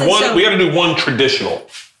 this is we gotta do one traditional,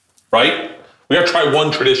 right? We gotta try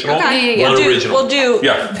one traditional, Okay. Yeah, one We'll do- original. we'll do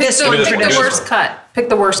yeah. this So Give me pick this the one, give me worst this one. cut. Pick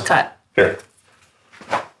the worst cut. Here,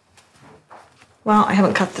 Well, I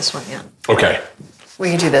haven't cut this one yet. okay. We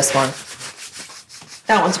can do this one.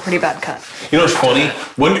 That one's a pretty bad cut. You know what's funny?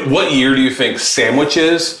 What year do you think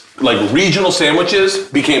sandwiches, like regional sandwiches,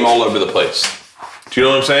 became all over the place? Do you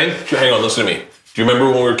know what I'm saying? Hang on, listen to me. Do you remember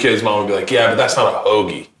when we were kids, Mom would be like, yeah, but that's not a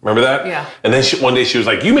hoagie. Remember that? Yeah. And then one day she was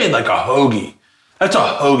like, you made like a hoagie. That's a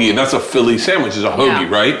hoagie, and that's a Philly sandwich is a hoagie, Yeah.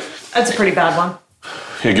 right? That's a pretty bad one.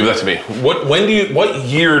 Here, give that to me. What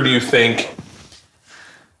year do you think,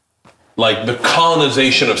 like, the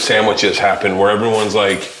colonization of sandwiches happened where everyone's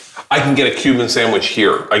like, I can get a Cuban sandwich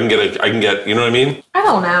here. I can get, you know what I mean? I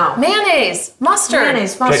don't know. Mayonnaise, mustard.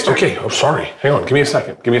 Mayonnaise, mustard. Okay, oh, sorry. Hang on, give me a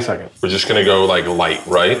second. We're just gonna go like light,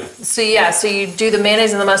 right? So yeah, so you do the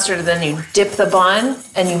mayonnaise and the mustard, and then you dip the bun,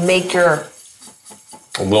 and you make your.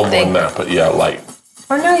 A little more than that, but yeah, light.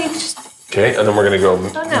 Or no, you just Okay, and then we're gonna go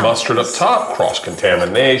mustard up top,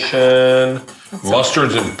 cross-contamination.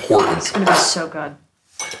 Mustard's important. It's gonna be so good.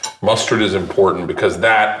 Mustard is important because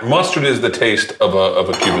mustard is the taste of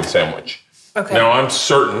a Cuban sandwich. Okay. Now I'm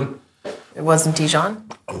certain It wasn't Dijon?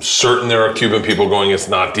 there are Cuban people going, it's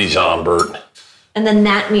not Dijon, Bert. And then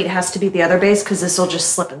that meat has to be the other base because this will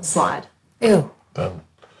just slip and slide. Ew. Then,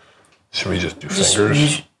 should we just do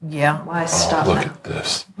fingers? Yeah. Why stop Look now? at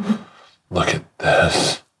this. Look at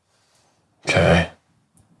this. Okay.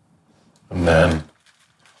 And then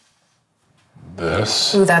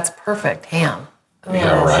this. Ooh, that's perfect. Ham. Ooh,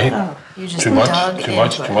 Yeah, right? You just Too much? dug Too into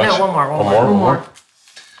much? it. Too much? No, one more.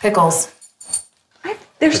 Pickles.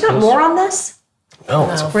 There's not more on this? No,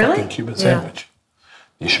 it's a Really? fucking Cuban sandwich.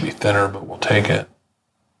 You should be thinner, but we'll take it.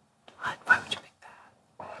 Why would you make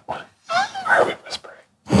that? Why are we whispering?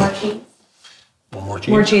 More cheese. One more cheese?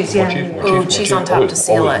 More cheese, More yeah. cheese, more Ooh, cheese, cheese more on top always, to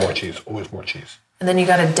seal always it. more cheese, always more cheese. And then you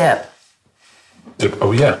got to dip.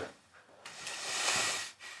 Oh, yeah.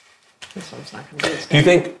 This one's not gonna be as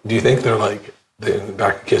Do you think they're like, in the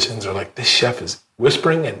back of kitchens are like, this chef is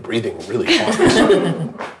whispering and breathing really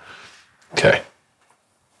hard? Okay.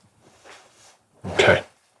 Okay.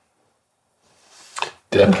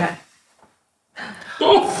 Dip. Okay.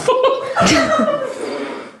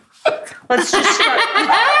 Let's just start.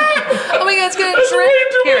 Oh my God, it's going to That's way drip.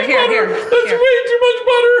 too Here, much here, butter. here, That's here. way too much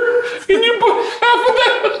butter. Can you put half of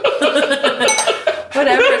that?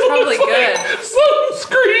 Whatever, it's probably good. Some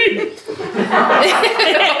scream. Come on here.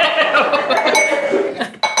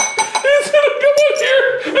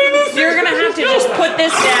 You're gonna have to just put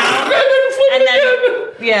this down and then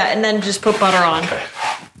and then just put butter on.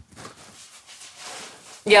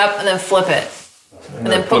 Yep, and then flip it. And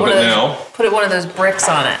then flip it now. put one of those bricks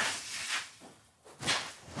on it.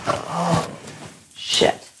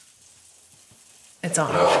 Shit. It's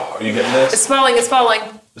on. Oh, are you getting this? It's falling, it's falling.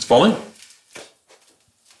 It's falling?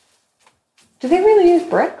 Do they really use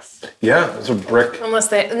bricks? Yeah, it's a brick. Unless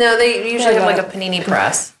they usually have like a panini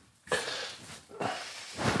press.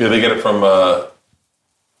 Yeah, they get it from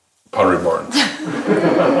Pottery Barn.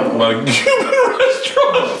 Like Cuban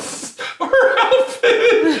restaurants are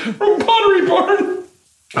outfitted from Pottery Barn.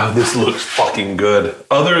 Oh, this looks fucking good.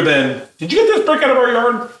 Other than, did you get this brick out of our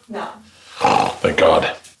yard? No. Oh, thank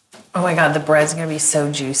God. Oh my God, the bread's gonna be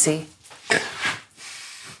so juicy.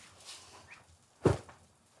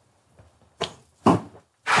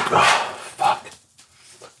 Fuck.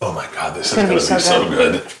 Oh my God, this is gonna be so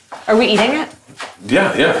good. Are we eating it?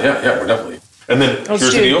 Yeah, we're definitely. And then here's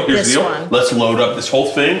the do deal. Here's this the deal. one. Let's load up this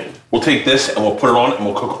whole thing. We'll take this and we'll put it on and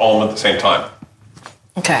we'll cook all of them at the same time.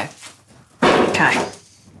 Okay. Okay.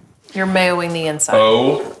 You're mayoing the inside.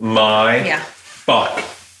 Oh my Yeah. fuck.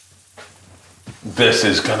 This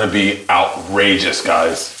is gonna be outrageous,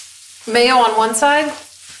 guys. Mayo on one side?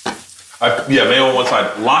 Mayo on one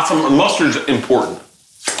side. Lots of mustard's important.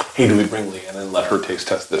 Hey, do we bring Leanna and let her taste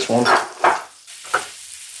test this one?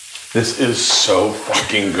 This is so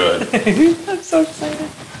fucking good. I'm so excited.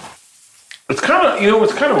 It's kind of,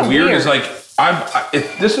 what's kind of weird is like,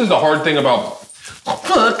 this is the hard thing about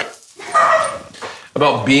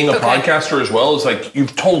being a podcaster as well, is like,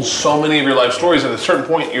 you've told so many of your life stories, at a certain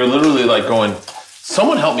point, you're literally like going,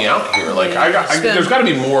 someone help me out here. Like, there's got to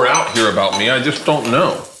be more out here about me. I just don't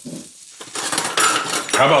know.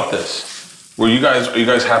 How about this? Are you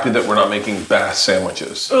guys happy that we're not making bass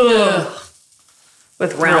sandwiches? Ugh.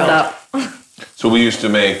 With Roundup. So we used to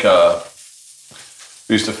make,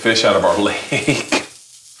 we used to fish out of our lake.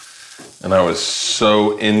 And I was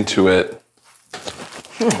so into it.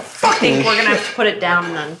 I think we're gonna have to put it down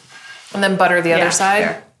And then butter the other side?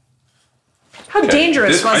 There. How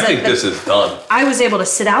dangerous was I it? think that this is done. I was able to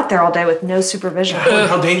sit out there all day with no supervision.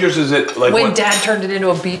 How dangerous is it? Like When Dad turned it into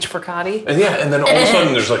a beach for Cotty? and then all of a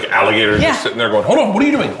sudden there's like alligators Yeah. just sitting there going, hold on, what are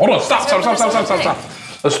you doing? Hold on, stop.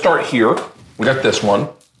 Let's start here. We got this one.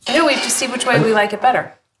 No, we have to see which way we like it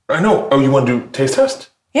better. I know. Oh, you want to do taste test?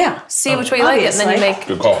 Yeah. See which way you like it, and then you make.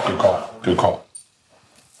 Good call.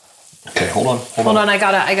 Okay, hold on. Hold on, I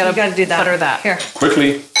gotta You gotta do that. butter that. Here.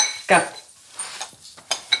 Quickly. Go.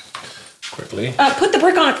 Quickly. Put the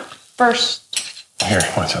brick on it first. Here,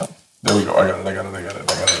 watch out. There we go. I got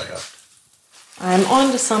it. I'm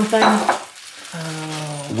on to something.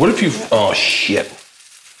 What if you, oh shit.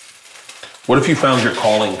 What if you found your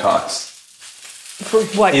calling, Cox? For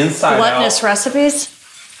what? Inside Gluttonous out. recipes?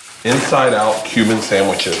 Inside out Cuban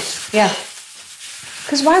sandwiches. Yeah.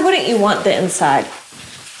 Because why wouldn't you want the inside?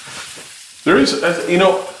 There is,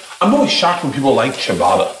 I'm always shocked when people like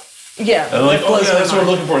ciabatta. Yeah. And I'm like, oh yeah, that's what I'm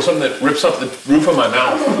looking for. Something that rips up the roof of my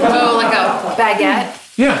mouth. Oh, like a baguette?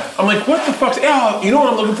 Yeah, I'm like, what the fuck? Yeah, you know what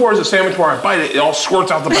I'm looking for is a sandwich where I bite it, it all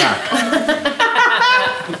squirts out the back.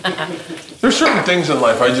 There's certain things in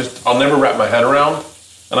life I'll never wrap my head around,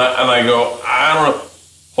 and I go, I don't know.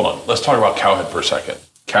 Hold on, let's talk about Cowhead for a second.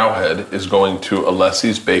 Cowhead is going to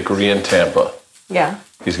Alessi's Bakery in Tampa. Yeah.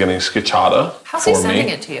 He's getting scacciata How's for he sending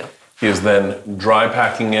me. it to you? He is then dry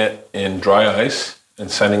packing it in dry ice and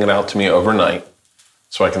sending it out to me overnight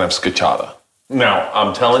so I can have scacciata. Now,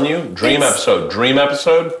 I'm telling you, dream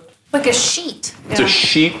episode. Like a sheet. It's a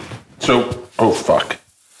sheet. So, oh fuck,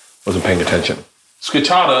 wasn't paying attention.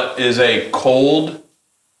 Scacciata is a cold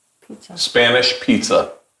Spanish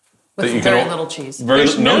pizza. With very little cheese.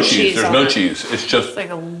 There's no cheese. There's on no it. cheese. It's just Like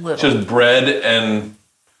a little. just bread, and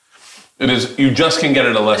it is. You just can get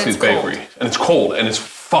it at Alessi's Bakery, and it's cold, and it's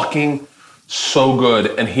fucking so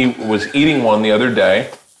good. And he was eating one the other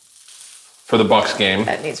day for the Bucks game.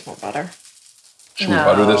 That needs more butter. Should we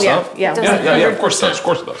butter this up? Yeah. Yeah. Of course it does. Of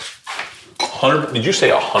course it does. 100. Did you say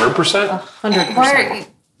 100%? 100%. Why are you?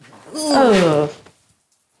 Oh.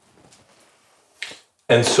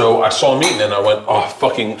 And so I saw him eating, and I went,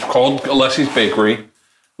 called Alessi's Bakery, and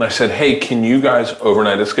I said, hey, can you guys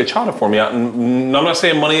overnight a scacciata for me out? And I'm not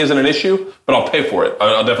saying money isn't an issue, but I'll pay for it.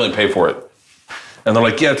 I'll definitely pay for it. And they're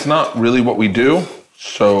like, yeah, it's not really what we do,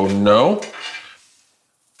 so no.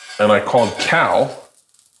 And I called Cal.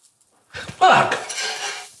 Fuck.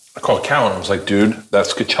 I called Cal, and I was like, dude, that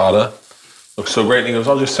scacciata looks so great. And he goes,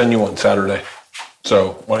 I'll just send you one Saturday.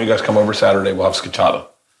 So why don't you guys come over Saturday? We'll have scacciata.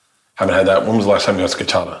 Haven't had that. When was the last time you had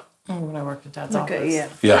scacciata? When I worked at Dad's office. Yeah.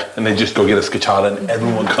 Yeah, and they just go get a scacciata, and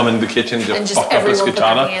everyone come into the kitchen and just fuck up a everyone put their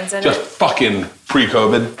scacciata. hands in Just it. fucking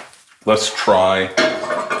pre-COVID. Let's try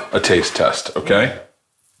a taste test, okay?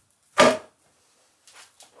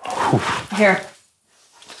 Here.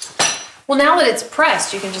 Well, now that it's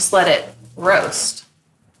pressed, you can just let it roast.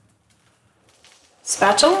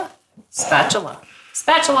 Spatula? Spatula.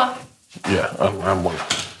 Spatula. Yeah, I'm one.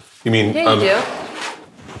 You mean? Yeah, you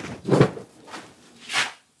do.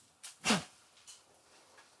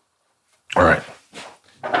 All right.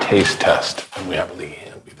 Taste test, and we have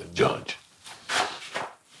Leanne be the judge.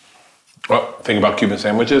 Well, thing about Cuban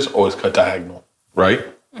sandwiches, always cut diagonal, right?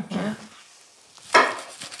 Mm-hmm.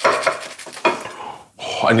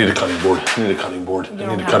 Oh, I need a cutting board. I need a cutting board. I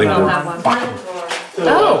need a cutting I don't board. have one. Fuck.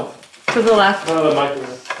 Oh. To the left. No, the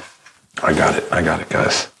microwave. I got it,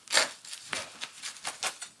 guys.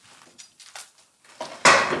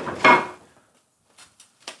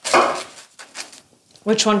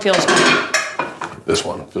 Which one feels better? This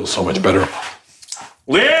one feels so much better.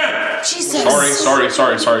 Leanne! Jesus. Sorry.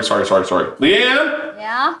 Leanne,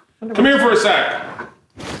 Yeah? come here for a sec.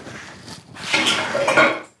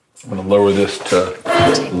 I'm gonna lower this to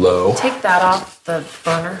low. Take that off the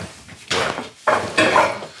burner.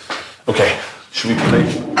 Okay, should we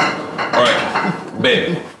play? All right,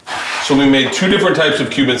 babe. So we made 2 different types of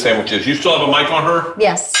Cuban sandwiches. You still have a mic on her?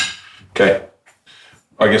 Yes. Okay.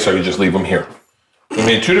 I guess I could just leave them here. We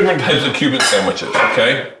made 2 different types of Cuban sandwiches,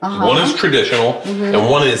 okay? One is traditional and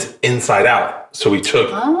one is inside out. So we took,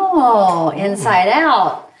 Oh, inside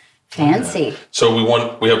out. Fancy. so we're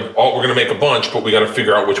gonna make a bunch, but we gotta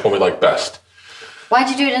figure out which one we like best. Why'd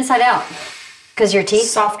you do it inside out? Because your teeth?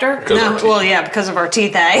 Softer? Because No, our teeth. well, yeah, because of our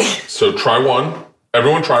teeth, eh? So try one.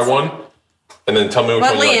 Everyone try one, and then tell me which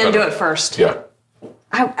Let one you like Leanne do better. it first. Yeah.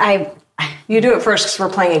 You do it first because we're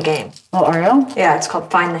playing a game. Oh, Oreo? Yeah, it's called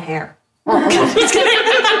Find the Hair.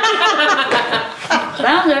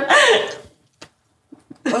 Found it.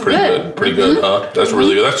 Pretty good, huh? That's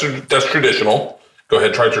really good. That's traditional. Go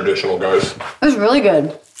ahead, try traditional, guys. It was really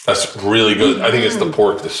good. That's really good. I think it's the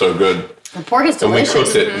pork that's so good. The pork is And we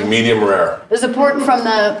delicious. cooked it medium rare. Is the pork from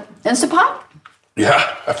the Instapot?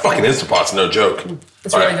 Yeah, that fucking Instapot's no joke.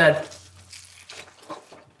 It's All really right.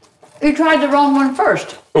 good. You tried the wrong one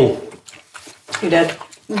first. Oh, You did.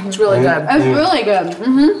 It's really good. It's really good.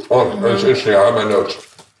 Mm-hmm. oh, that's interesting. I have my notes.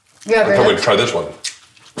 You have I can't wait your to try this one.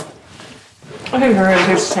 I think we're gonna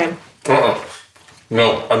taste the same.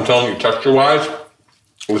 No, I'm telling you, texture-wise,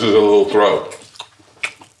 this is a little throw.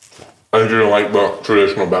 I think you're gonna like the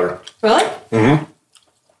traditional better Really?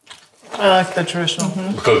 I like the traditional.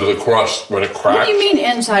 because of the crust when it cracks. What do you mean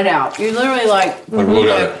inside out? You literally like. Like, look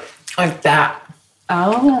at it. Like that.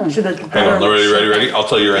 Oh. To the Hang on, ready? I'll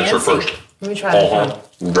tell you your answer Fancy. first. Let me try that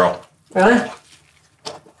one. Draw. Really?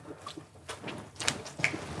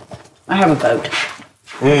 I have a vote.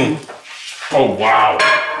 Oh wow.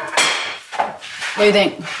 What do you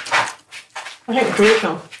think? I think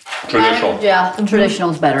traditional. Traditional. Yeah,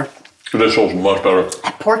 traditional's better. Traditional's much better.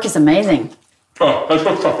 That pork is amazing. Oh, that's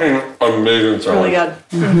a fucking amazing sandwich. Really good.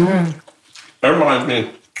 That reminds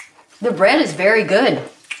me. The bread is very good.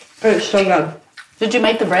 It's so good. Did you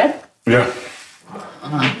make the bread? Yeah.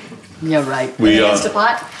 Yeah, right. We, In the uh,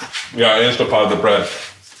 Instapot? Yeah, I Instapotted the bread.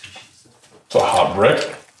 It's a hot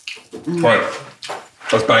brick. Right.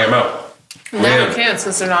 Let's bang them out. No, Man. we can't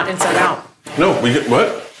since they're not inside out. No, we get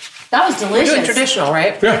what? That was We're delicious. doing traditional,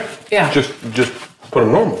 right? Yeah. Yeah. Just put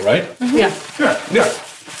them normal, right? Yeah. Yeah.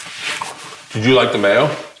 Did you like the mayo?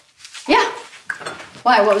 Yeah.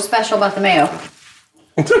 Why? What was special about the mayo?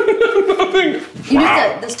 Nothing. You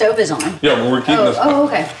know the stove is on. Yeah, well, we're keeping this. Oh,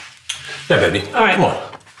 okay. Yeah, baby. All right. Come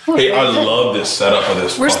on. Hey, I love this setup of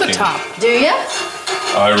this. Where's the fucking- top? Do you?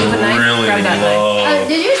 I a knife? really Grab that love.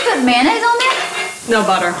 Did you just put mayonnaise on there? No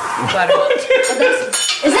butter. Butter.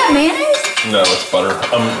 Is that mayonnaise? No, it's butter.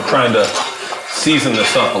 I'm trying to season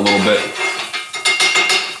this up a little bit.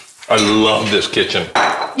 I love this kitchen.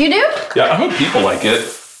 You do? Yeah, I hope people like it.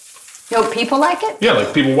 You hope people like it? Yeah,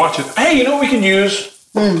 like people watch it. Hey, you know what we could use?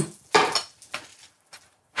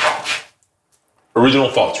 Original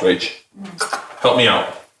thoughts, Rach. Help me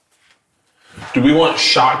out. Do we want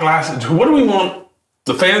shot glasses? What do we want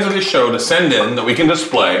the fans of this show to send in that we can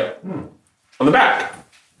display on the back?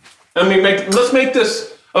 And let's make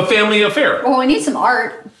this a family affair. Well, we need some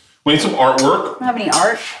art. We need some artwork. I don't have any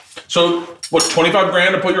art. So, what, 25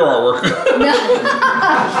 grand to put your artwork?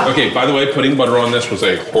 Okay, by the way, putting butter on this was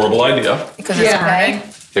a horrible idea. Because it's Okay. burning.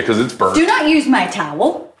 Yeah, because it's burnt. Do not use my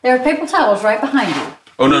towel. There are paper towels right behind you.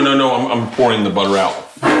 Oh, no, I'm pouring the butter out.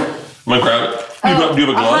 I'm gonna grab it. Do you have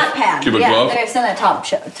a glove? hot pad. Do you have a Yeah, glove? there's in that top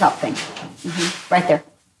thing. Right there.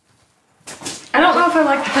 I don't know if I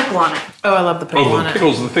like the pickle on it. Oh, I love the pickle Oh, on the it.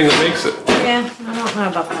 pickle's the thing that makes it. Yeah, I don't know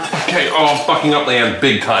about that. Okay, oh, I'm fucking up, Leanne,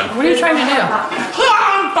 big time. What are you trying to do?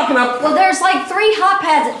 I'm fucking up. Well, there's like 3 hot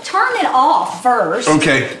pads. Turn it off first.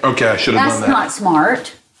 Okay, I should have That's done that. not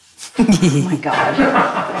smart. Oh my God.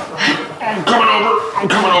 I'm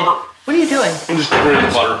coming over. What are you doing? I'm just getting rid of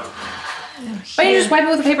the butter. Why don't you just wipe it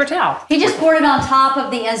with a paper towel? He just poured it on top of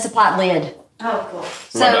the Instapot lid. Oh, cool.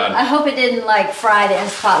 So bad. I hope it didn't like fry the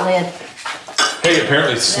Instapot lid. Hey,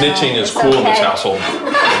 apparently snitching is it's cool in this okay. household.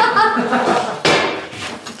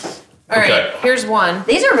 All right, Okay. here's one.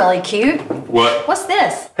 These are really cute. What? What's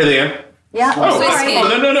this? Hey, Leanne. Yeah. Oh, whiskey. no.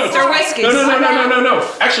 They're whiskeys.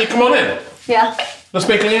 No. Actually, come on in. Yeah. Let's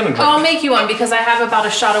make Leanne a drink. I'll make you one because I have about a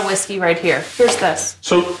shot of whiskey right here. Here's this.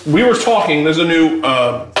 So we were talking. There's a new,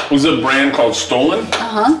 was a brand called Stolen,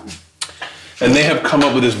 and they have come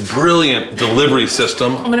up with this brilliant delivery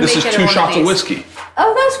system. gonna This make is it in 2 one of shots of these. whiskey,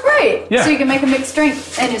 Oh, that's great. Yeah. So you can make a mixed drink,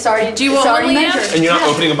 and it's already. Do you it's want already one, Leanne? measured. and you're not Yeah.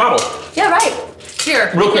 opening a bottle. Yeah, right.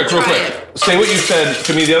 Here. Real you quick. can try it. Say what you said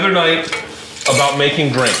to me the other night about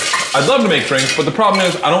making drinks. I'd love to make drinks, but the problem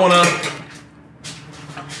is I don't want to.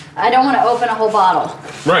 I don't want to open a whole bottle.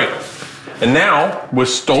 Right. And now with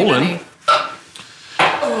Stolen,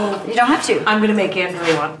 You don't have to. I'm gonna make Andrew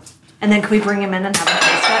one. And then can we bring him in and have him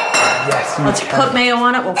taste it? Yes. Let's put mayo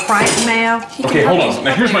on it. We'll fry it in mayo. okay, hold on.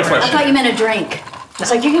 Now here's my I thought question. you meant a drink.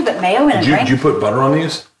 It's like you can put mayo in a drink. Did you put butter on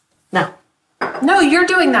these? No. No, you're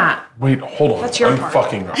doing that. Wait, hold on. That's your I'm part.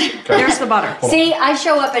 fucking up. Okay. There's the butter. See, I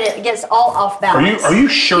show up and it gets all off Are balance. you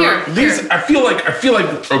sure? Here, These here. I feel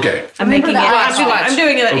like okay. I'm making it. the eyes I'm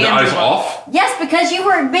doing it at Oh, the Andrew eyes one. off? Yes, because you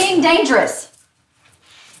were being dangerous.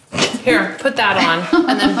 Here, put that on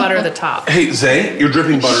and then butter the top. Hey, Zay, you're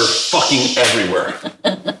dripping butter fucking everywhere.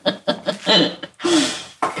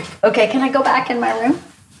 Okay, can I go back in my room?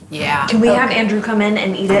 Yeah. Can we have Andrew come in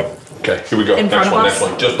and eat it? Okay, here we go. In front of Next us?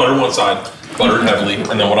 one. Just butter one side, butter it heavily,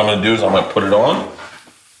 and then what I'm gonna do is I'm gonna put it on,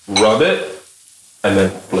 rub it, and then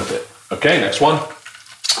flip it. Okay, next one.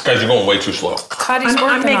 Guys, you're going way too slow. Cottie's I'm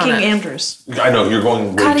working making on it. Andrew's. I know, you're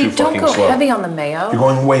going way Cottie, too don't fucking go slow. heavy on the mayo. You're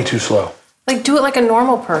going way too slow. Like, do it like a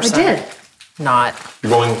normal person. I did. Not.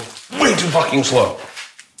 You're going way too fucking slow.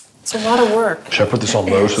 It's a lot of work. Should I put this on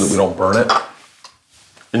low so that we don't burn it?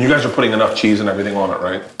 And you guys are putting enough cheese and everything on it,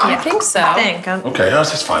 right? I think so. I think. Okay,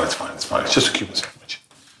 it's fine. It's just a Cuban sandwich.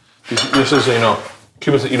 This is,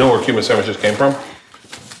 Cuban. You know where Cuban sandwiches came from?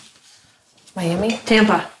 Miami?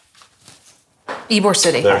 Tampa. Ybor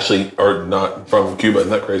City. They actually are not from Cuba.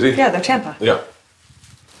 Isn't that crazy? Yeah, they're Tampa. Yeah.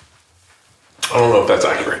 I don't know if that's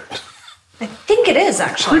accurate. I think it is,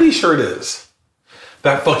 actually. Pretty sure it is.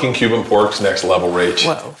 That fucking Cuban pork's next level, Rach.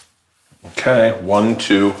 Whoa. Okay, 1,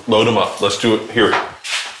 2, load them up. Let's do it here.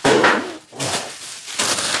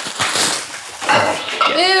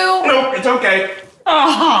 Ew. Nope, it's okay.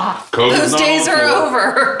 Oh, COVID's Those not days on are the floor.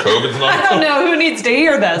 over. COVID's not I don't know who needs to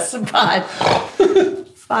hear this, but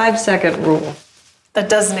 5-second rule. That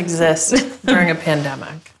doesn't exist during a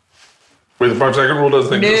pandemic. Wait, the 5-second rule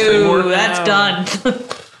doesn't exist anymore? No, that's done.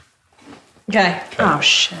 Okay. Oh,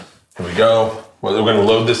 shit. Here we go. Well, we're gonna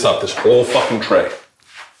load this up, this whole fucking tray.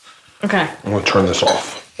 Okay. I'm gonna turn this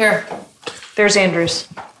off. Here. There's Andrew's.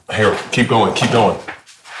 Here, keep going, keep going.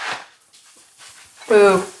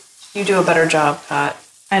 Ooh, you do a better job, Pat.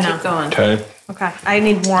 I know. Keep going. Okay. Okay. I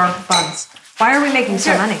need more buns. Why are we making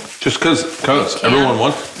so many? Just because everyone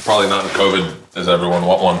wants, probably not in COVID, does everyone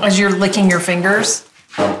want one? As you're licking your fingers.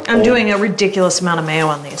 I'm doing a ridiculous amount of mayo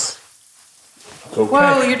on these. Okay.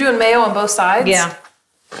 Whoa, you're doing mayo on both sides? Yeah.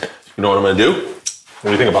 You know what I'm gonna do? What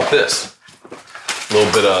do you think about this? A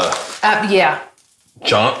little bit of Yeah.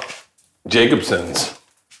 John Jacobson's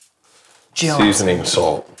seasoning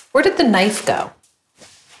salt. Where did the knife go?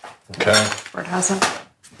 Okay. Where it hasn't.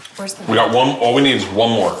 Where's the We got one, all we need is one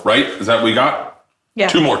more, right? Is that what we got? Yeah.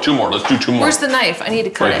 Two more. Let's do two more. Where's the knife? I need to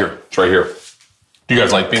cut Right it. here. It's right here. Do you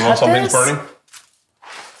guys like being on Cut something's this? burning?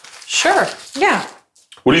 Sure. Yeah.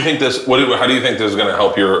 What do you think this, how do you think this is gonna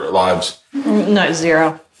help your lives? No,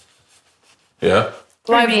 0. Yeah?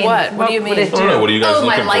 Live mean, what? What do you what would mean? it I don't know. What are you guys Oh,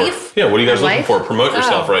 my looking life? for? Yeah, what are you guys My looking life? for? Promote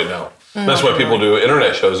yourself Oh. right now. That's why people do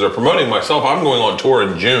internet shows. They're promoting myself. I'm going on tour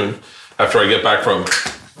in June after I get back from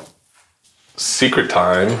Secret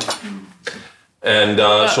Time. And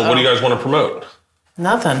so what do you guys want to promote?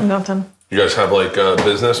 Nothing. Nothing. You guys have like a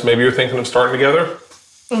business maybe you're thinking of starting together?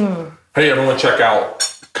 Hey, everyone, check out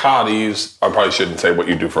Cotty's. I probably shouldn't say what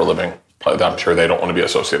you do for a living. I'm sure they don't want to be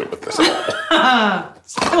associated with this at all.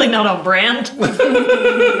 It's really not on brand. By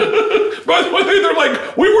the way, they're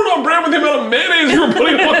like, we weren't on brand with the amount of mayonnaise you were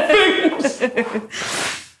putting on things.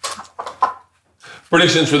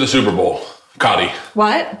 Predictions for the Super Bowl. Cotty.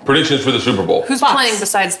 What? Predictions for the Super Bowl. Who's Bucks. playing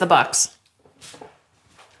besides the Bucks?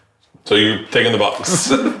 So you're taking the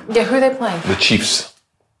Bucks. Yeah, who are they playing? The Chiefs.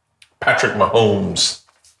 Patrick Mahomes.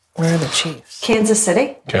 Where are the Chiefs? Kansas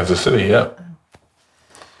City? Kansas City, yeah.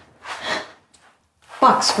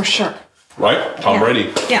 Bucks for sure. Right? Tom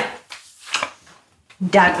Brady. Yeah.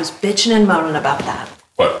 Dad was bitching and moaning about that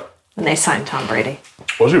What? when they signed Tom Brady.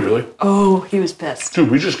 Was he really? Oh, he was pissed. Dude,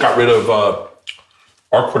 we just got rid of our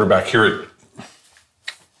quarterback here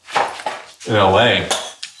in LA,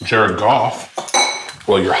 Jared Goff.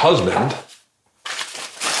 Well, your husband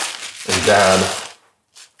and dad.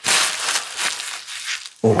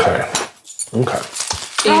 Okay.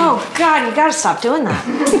 Oh, God, you gotta stop doing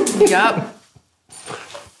that. Yup.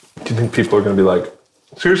 Do you think people are going to be like,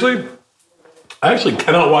 seriously? I actually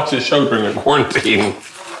cannot watch this show during the quarantine.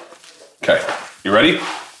 Okay, you ready?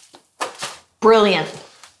 Brilliant.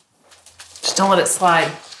 Just don't let it slide.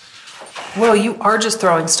 Whoa, you are just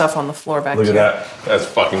throwing stuff on the floor back Look here. at that. That's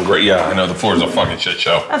fucking great. Yeah, I know the floor is a fucking shit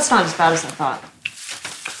show. That's not as bad as I thought.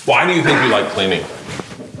 Why do you think you like cleaning?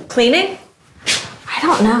 Cleaning? I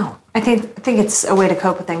don't know. I think it's a way to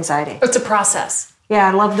cope with anxiety. It's a process. Yeah,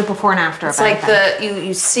 I love the before and after. It's like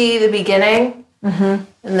you see the beginning, and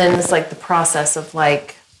then it's like the process of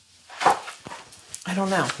like, I don't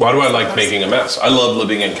know. Why do I like making a mess? I love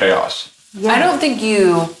living in chaos. Yeah. I don't think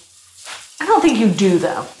you. I don't think you do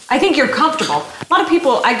though. I think you're comfortable. A lot of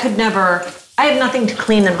people, I have nothing to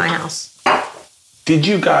clean in my house. Did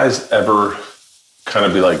you guys ever kind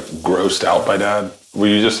of be like grossed out by dad? Were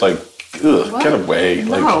you just like, ugh, get away?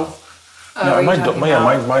 Like, No. yeah,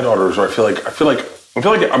 my daughters are. I feel like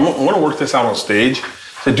I want to work this out on stage.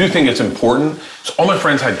 I do think it's important. So all my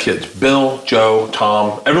friends had kids. Bill, Joe,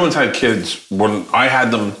 Tom. Everyone's had kids when I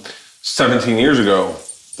had them 17 years ago.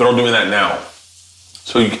 They're all doing that now.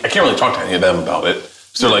 So I can't really talk to any of them about it.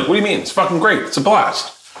 So they're like, what do you mean? It's fucking great. It's a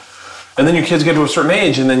blast. And then your kids get to a certain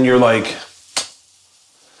age and then you're like,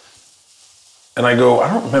 and I go, I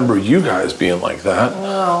don't remember you guys being like that.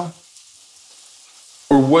 No.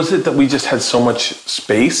 Or was it that we just had so much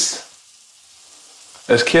space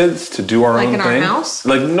as kids to do our Like own in thing? our house?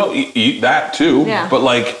 Like, no, that too. Yeah. But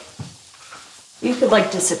like, You could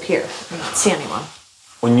like disappear and not see anyone.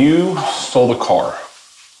 when you stole the car,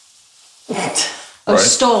 Oh, Right.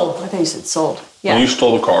 stole. I thought you said sold. Yeah. when you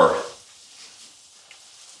stole the car,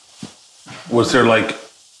 was there like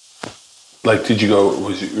did you go,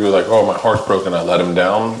 you were like, oh, my heart's broken, I let him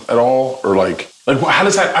down at all? Or like how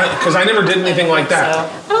does that, because I never did anything like that.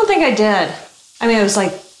 I don't think I did. I mean, I was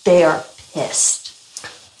like, they are pissed.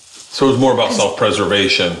 So it was more about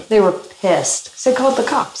self-preservation. They were pissed. Because they called the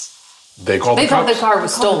cops. They called They the thought cops? the car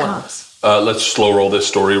was Called the stolen. cops. Let's slow roll this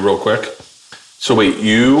story real quick. So wait,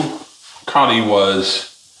 Cotty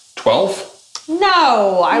was 12?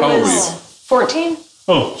 No, I How old were was you? 14.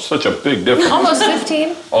 Oh, such a big difference. Almost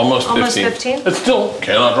 15. Almost 15. Almost 15. But still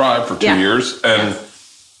cannot drive for 2 Yeah. years. And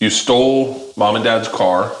you stole mom and dad's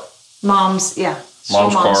car, Mom's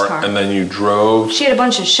mom's car, and then you drove. She had a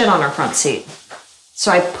bunch of shit on her front seat.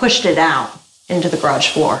 So I pushed it out into the garage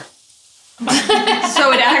floor.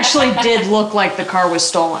 So it actually did look like the car was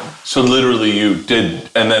stolen. So literally you did,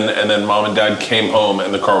 and then mom and dad came home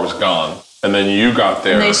and the car was gone. And then you got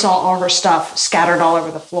there. And they saw all her stuff scattered all over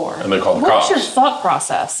the floor. And they called the What cops. was your thought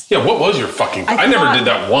process? Yeah, what was your fucking... I never did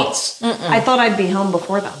that once. I thought I'd be home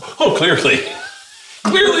before them. Oh, clearly.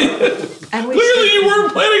 Clearly you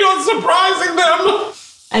weren't planning on surprising them.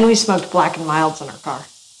 And we smoked Black and Milds in our car.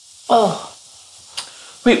 Oh.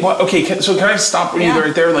 Wait, what? Okay, so can I stop you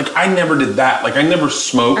right there? Like, I never did that. Like, I never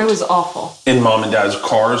smoked It was awful. in mom and dad's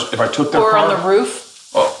cars. If I took their Or car... on the roof.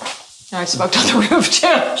 Oh. I smoked on the roof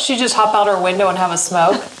too. She just hop out her window and have a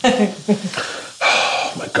smoke.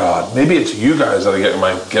 Oh my God. Maybe it's you guys that I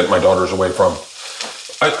get my daughters away from.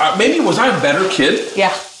 Maybe was I a better kid?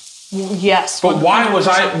 Yeah. Yes. But why was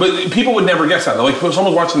I... But people would never guess that. Like, if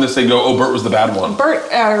someone's watching this, they go, oh, Bert was the bad one.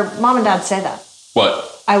 Mom and Dad say that. What?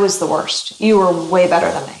 I was the worst. You were way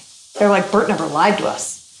better than me. They're like, Bert never lied to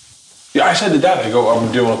us. Yeah, I said to Dad, I go,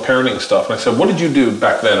 I'm doing parenting stuff. And I said, what did you do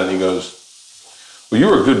back then? And he goes, well, you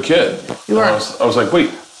were a good kid. You were. I was like,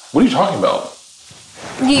 wait, what are you talking about?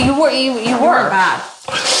 You were bad.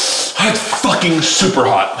 That's fucking super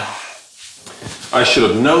hot. I should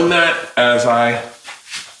have known that as I...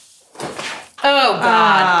 Oh,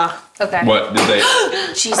 God. Okay. What, did they...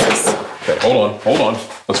 Jesus. Okay, hold on.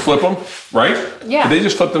 Let's flip them, right? Yeah. Did they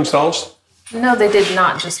just flip themselves? No, they did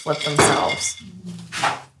not just flip themselves.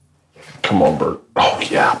 Come on, Bert. Oh,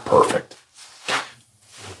 yeah, perfect.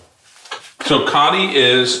 So Cotty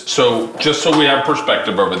is, so just so we have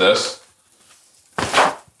perspective over this,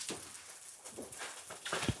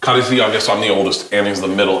 Cotty's the youngest, I'm the oldest, Annie's the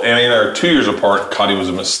middle. Annie and I are 2 years apart. Cotty was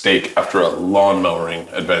a mistake after a lawn mowing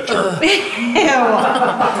adventure. It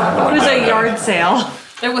was a yard sale.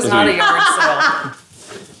 It was not a yard sale.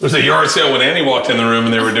 It was a yard sale when Annie walked in the room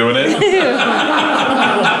and they were doing it.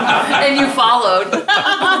 And you followed. What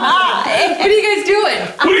are you guys doing?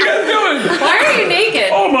 What are you guys doing? Why are you naked?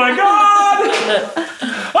 Oh my God!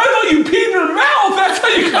 I thought you peed in your mouth. That's how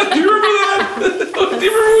you got. Do you remember that? Do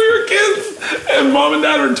you remember when we were kids? And mom and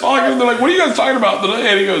dad are talking. They're like, "What are you guys talking about?"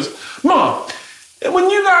 And he goes, "Mom, when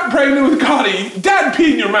you got pregnant with Cotty, Dad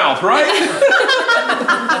peed in your mouth, right?"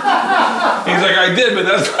 He's like, "I did, but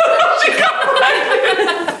that's not how she got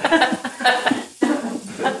pregnant."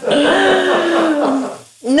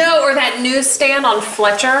 No, or that newsstand on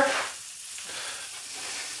Fletcher.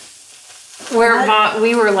 Where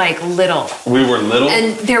we were like little. We were little?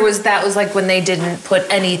 And that was like when they didn't put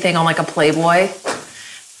anything on like a Playboy.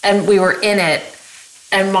 And we were in it.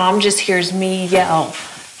 And mom just hears me yell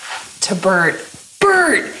to Bert,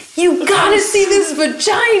 "Bert, you gotta see this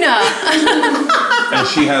vagina." And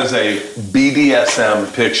she has a BDSM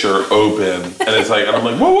picture open. And it's like, and I'm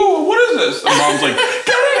like, whoa, what is this? And mom's like, get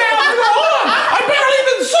it out. Hold on. I barely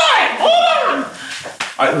even saw it. Hold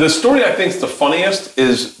on. The story I think is the funniest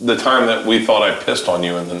is the time that we thought I pissed on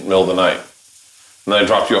you in the middle of the night. And then I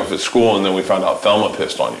dropped you off at school, and then we found out Thelma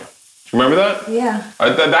pissed on you. Do you remember that? Yeah.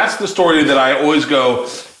 That's the story that I always go,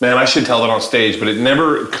 man, I should tell that on stage, but it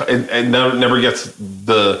never gets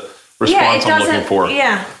the response I'm looking for.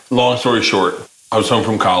 Yeah. Long story short, I was home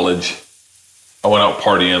from college. I went out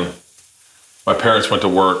partying. My parents went to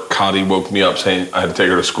work. Cotty woke me up saying I had to take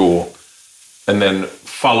her to school. And then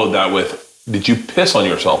followed that with, did you piss on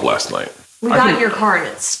yourself last night? We got in your car and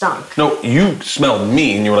it stunk. No, you smelled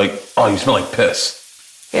me and you were like, oh, you smell like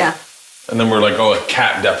piss. Yeah. And then we were like, oh, a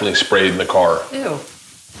cat definitely sprayed in the car. Ew.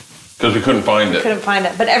 Because we couldn't find it. Couldn't find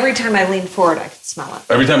it. But every time I leaned forward, I could smell it.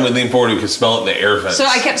 Every time we leaned forward, we could smell it in the air vents. So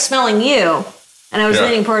I kept smelling you, and I was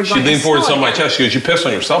leaning forward. She leaned forward to my chest. She goes, you pissed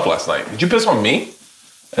on yourself last night. Did you piss on me?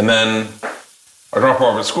 And then I dropped her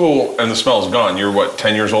off at school, and the smell's gone. You were, what,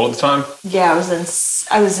 10 years old at the time? Yeah, I was in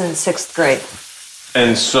 6th grade.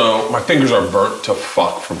 And so my fingers are burnt to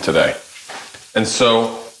fuck from today. And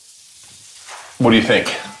so, what do you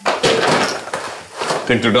think?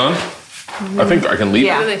 Think they're done? I think I can leave.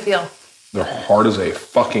 How do they feel? They're hard as a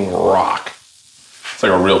fucking rock. It's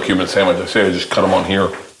like a real Cuban sandwich. I say I just cut them on here.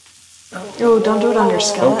 Oh, don't do it on your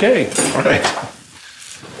skillet. Okay, all right.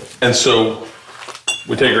 And so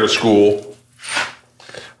we take her to school.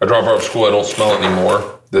 I drop her off to school. I don't smell it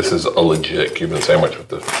anymore. This is a legit Cuban sandwich with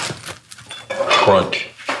the crunch.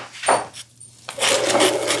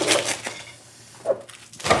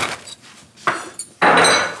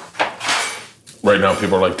 Right now,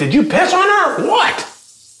 people are like, did you piss on her? What?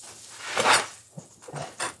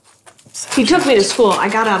 He took me to school. I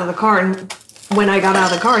got out of the car, and when I got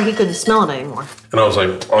out of the car, he couldn't smell it anymore. And I was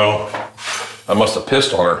like, well, I must have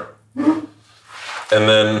pissed on her. And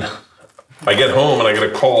then I get home and I get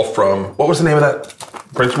a call from, what was the name of that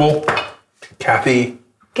principal? Kathy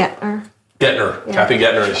Gettner. Kathy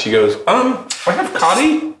Gettner, and she goes, I have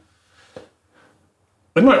Cotty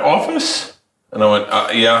in my office? And I went,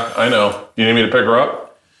 yeah, I know. You need me to pick her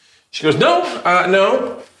up? She goes,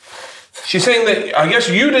 no. She's saying that, I guess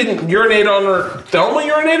you didn't urinate on her. Thelma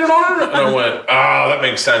urinated on her? And I went, oh, that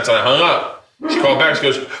makes sense. And I hung up. She called back. She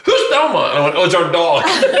goes, who's Thelma? And I went, oh, it's our dog.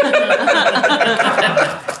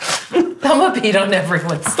 Thelma peed on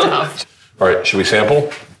everyone's stuff. All right, should we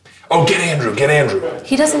sample? Oh, get Andrew.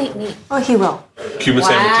 He doesn't eat meat. Oh, he will. Cuban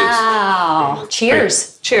sandwiches. Wow.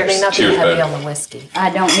 Cheers. Cheers. May not be Cheers, heavy babe. on the whiskey. I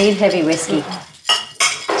don't need heavy whiskey.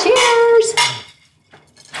 Cheers.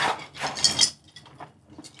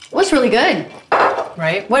 What's really good?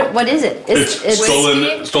 Right? What is it? It's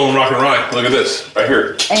stolen rock and rye. Look at this, right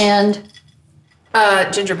here. And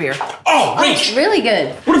Ginger beer. Oh, it's Reach! really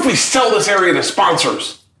good. What if we sell this area to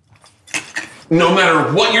sponsors? No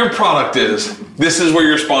matter what your product is, this is where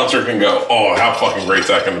your sponsor can go. Oh, how fucking great is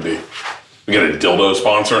that going to be? We get a dildo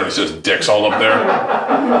sponsor and it's just dicks all up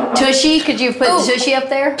there. Tushy, could you put Tushy up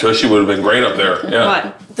there? Tushy would have been great up there. Yeah.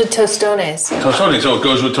 What? The tostones. Tostones, so it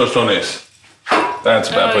goes with tostones. That's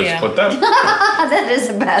a bad place yeah. to put them. That is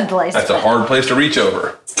a bad place. That's a hard place to reach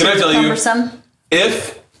over. Can I tell you, Cumbersome.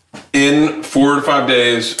 if in 4 to 5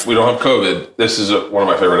 days we don't have COVID, this is one of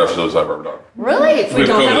my favorite episodes I've ever done. Really? If we have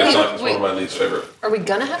don't have COVID, it? it's one of my least favorite. Are we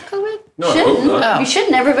gonna have COVID? No, I hope not. You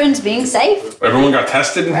shouldn't. Everyone's being safe. Everyone got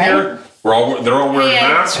tested in here. They're all wearing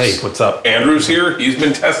masks. Hey, what's up? Andrew's here. He's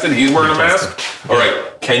been tested. He's wearing a mask. All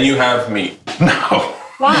right. Can you have meat? No.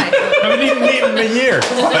 Why? I haven't eaten meat in a year.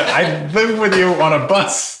 I live with you on a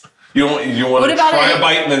bus. You want What to about try it? a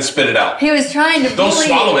bite and then spit it out. He was trying to Don't bully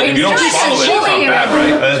swallow it. He If you don't was trying swallow to it, it's bully not you. bad,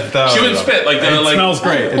 right? Chew and spit. Like it smells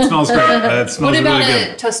great. It smells great. It smells What about really a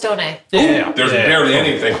good. tostone? Yeah. There's yeah. barely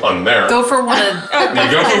anything on there. Go for one of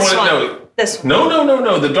You go for This one. one. This one.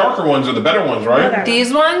 No. The darker ones are the better ones, right?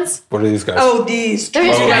 these ones. What are these guys? Oh, these. They're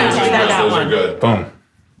just Oh, round. those are good. Boom.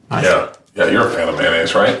 Nice. Yeah, you're a fan of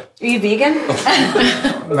mayonnaise, right? Are you vegan?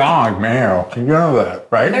 Dog mayo. You know that,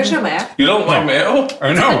 right? There's no mayo. You don't like mayo?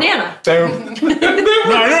 I know. Banana. No,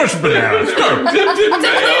 I know it's bananas. Dipped in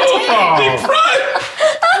mayo. Deep fried.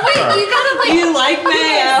 Wait, you gotta like. You like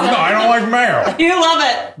mayo. No, I don't like mayo. You love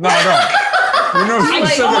it. No, I don't. You know,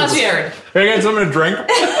 Like mustard. Can I get something to drink?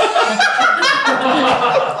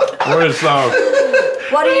 What is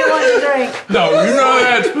What do you want to drink? No, you know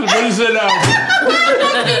that. What is it?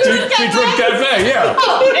 Beechwood Cafe, yeah.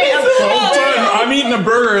 Oh, The whole time I'm eating a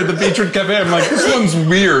burger at the Beechwood Cafe, I'm like, this one's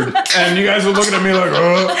weird. And you guys are looking at me like,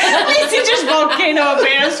 Is it just volcano of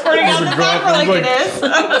banana squirting out the top like it is?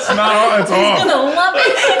 it's not, it's off. I love it.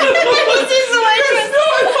 He sees the waitress.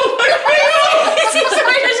 He sees the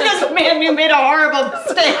waitress and goes, man, you made a horrible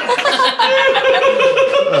mistake.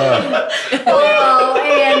 Oh,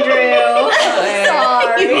 Andrew.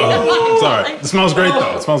 Sorry. Sorry. It smells great,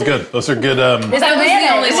 though. It smells good. Those are good. That was the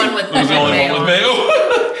only one with There's the only mayo. one with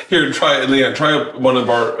mayo. Here, try it, Leanne. Try one of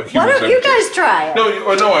our Why Cuban don't you sandwiches. guys try it?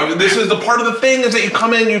 No. This is the part of the thing is that you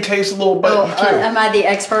come in, you taste a little bite Oh, too. am I the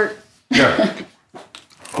expert? Yeah.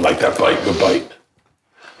 I like that bite. Good bite.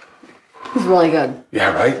 It's really good.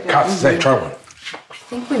 Yeah, right? Cops say, try one. I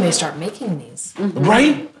think we may start making these.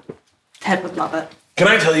 Right? Ted would love it. Can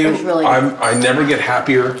I tell you, It's really good. I never get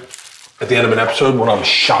happier at the end of an episode when I'm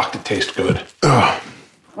shocked it tastes good.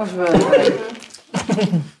 It's really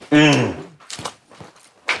good.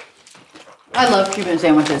 I love Cuban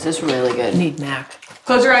sandwiches. It's really good. Need mac.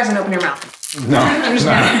 Close your eyes and open your mouth. That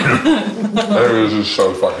is just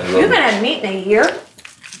so fucking You good. haven't had meat in a year.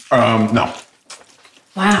 No.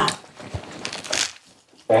 Wow.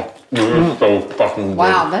 Oh, this is so fucking good.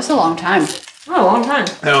 Wow, that's a long time. Oh, a long time.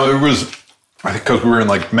 No, it was, I think, because we were in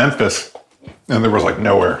like Memphis and there was like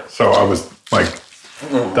nowhere. So I was like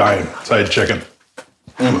dying. So I had chicken.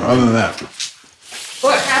 Other than that,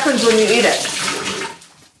 What happens when you eat it?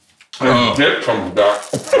 And dip comes back.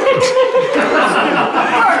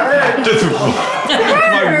 just my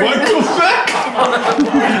what goes back?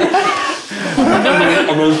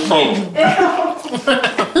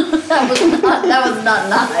 That was not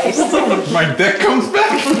nice. My dick comes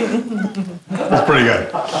back? That's pretty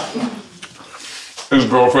good. His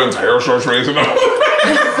girlfriend's hair starts raising up.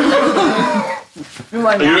 You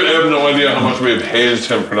have no idea how much we have hazed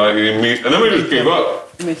him for not eating meat. And then we just gave up.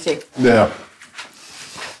 Let me see. Yeah.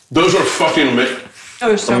 Those are fucking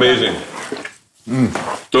Oh, so amazing.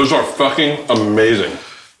 Those are fucking amazing.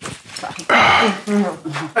 I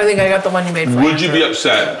think I got the one you made for Would you be Andrew.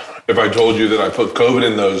 upset if I told you that I put COVID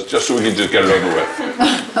in those just so we could just get it over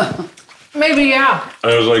with? Maybe, yeah.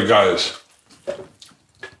 And I was like, guys,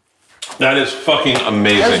 that is fucking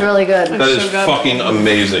amazing. That was really good. That is fucking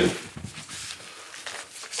amazing.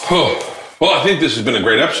 Oh, Well, I think this has been a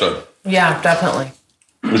great episode. Yeah, definitely.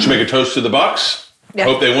 We should make a toast to the Bucks. Yeah.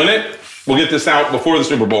 Hope they win it. We'll get this out before the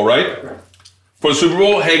Super Bowl, right? For the Super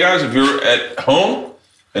Bowl, hey guys, if you're at home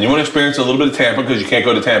and you want to experience a little bit of Tampa, because you can't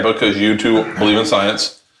go to Tampa because you two believe in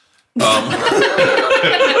science.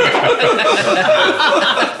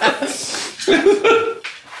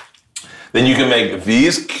 Then you can make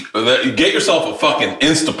these. Get yourself a fucking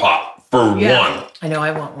Instapot for one. I know,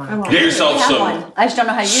 I want one. Get yourself We have some one. I just don't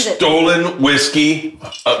know how to use it. stolen whiskey.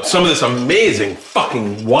 Some of this amazing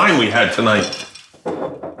fucking wine we had tonight.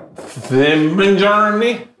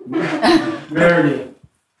 Journey. Marinade.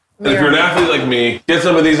 And if you're an athlete like me, get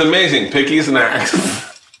some of these amazing picky snacks.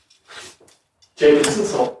 Jacobson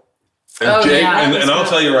salt. And Oh, Jake, yeah, and that's I'll good.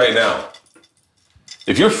 tell you right now,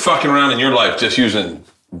 if you're fucking around in your life just using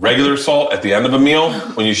regular salt at the end of a meal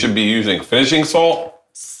when you should be using finishing salt,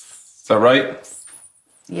 is that right?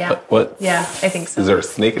 Yeah. What? Yeah, I think so. Is there a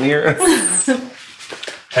snake in here?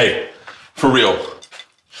 Hey, for real,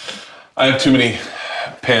 I have too many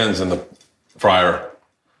pans in the fryer.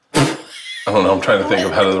 I don't know, I'm trying to think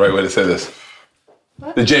of how the right way to say this.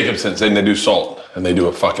 The Jacobsons, they do salt, and they do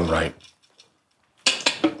it fucking right.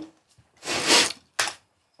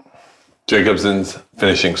 Jacobson's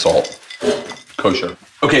finishing salt. Kosher.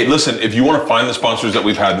 Okay, listen, if you want to find the sponsors that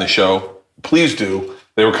we've had in the show, please do.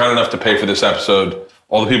 They were kind enough to pay for this episode.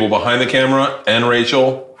 All the people behind the camera and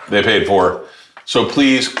Rachel, they paid for. So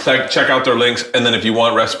please check out their links. And then if you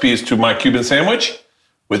want recipes to my Cuban sandwich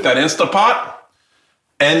with that Instapot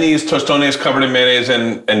and these tostones covered in mayonnaise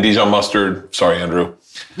and Dijon mustard, sorry, Andrew,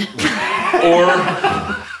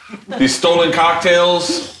 or these stolen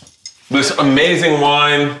cocktails, this amazing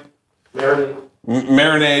wine,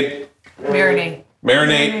 marinade. Marinade.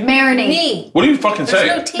 What do you fucking say?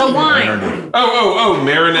 No tea. The wine. Oh,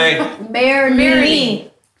 marinade.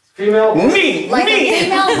 Marinade. Female. Me. Like a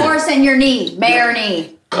female horse in your knee.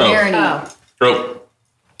 Marinade. Marinade. Oh.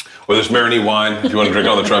 Or this marinade wine, if you want to drink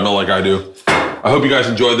on the treadmill like I do. I hope you guys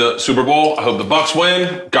enjoyed the Super Bowl. I hope the Bucks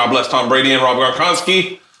win. God bless Tom Brady and Rob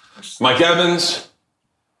Gronkowski, Mike Evans,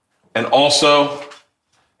 and also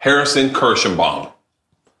Harrison Kirschenbaum.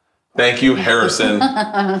 Thank you, Harrison.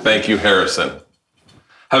 Thank you, Harrison.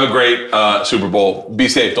 Have a great Super Bowl. Be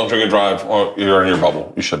safe. Don't drink and drive, or you're in your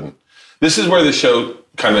bubble. You shouldn't. This is where the show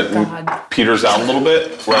kind of peters out a little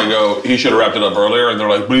bit, where I go, he should have wrapped it up earlier, and they're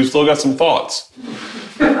like, but he's still got some thoughts.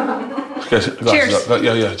 Cheers.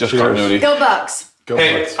 Yeah, just continuity. Go Bucks.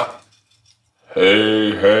 Hey,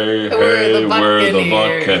 hey, we're the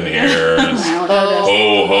Buccaneers.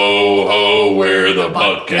 Ho, ho, ho, we're the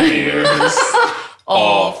Buccaneers.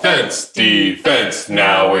 Offense, defense,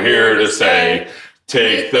 now we're here to say,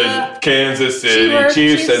 take the Kansas City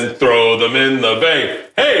Chiefs and throw them in the bay.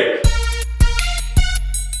 Hey!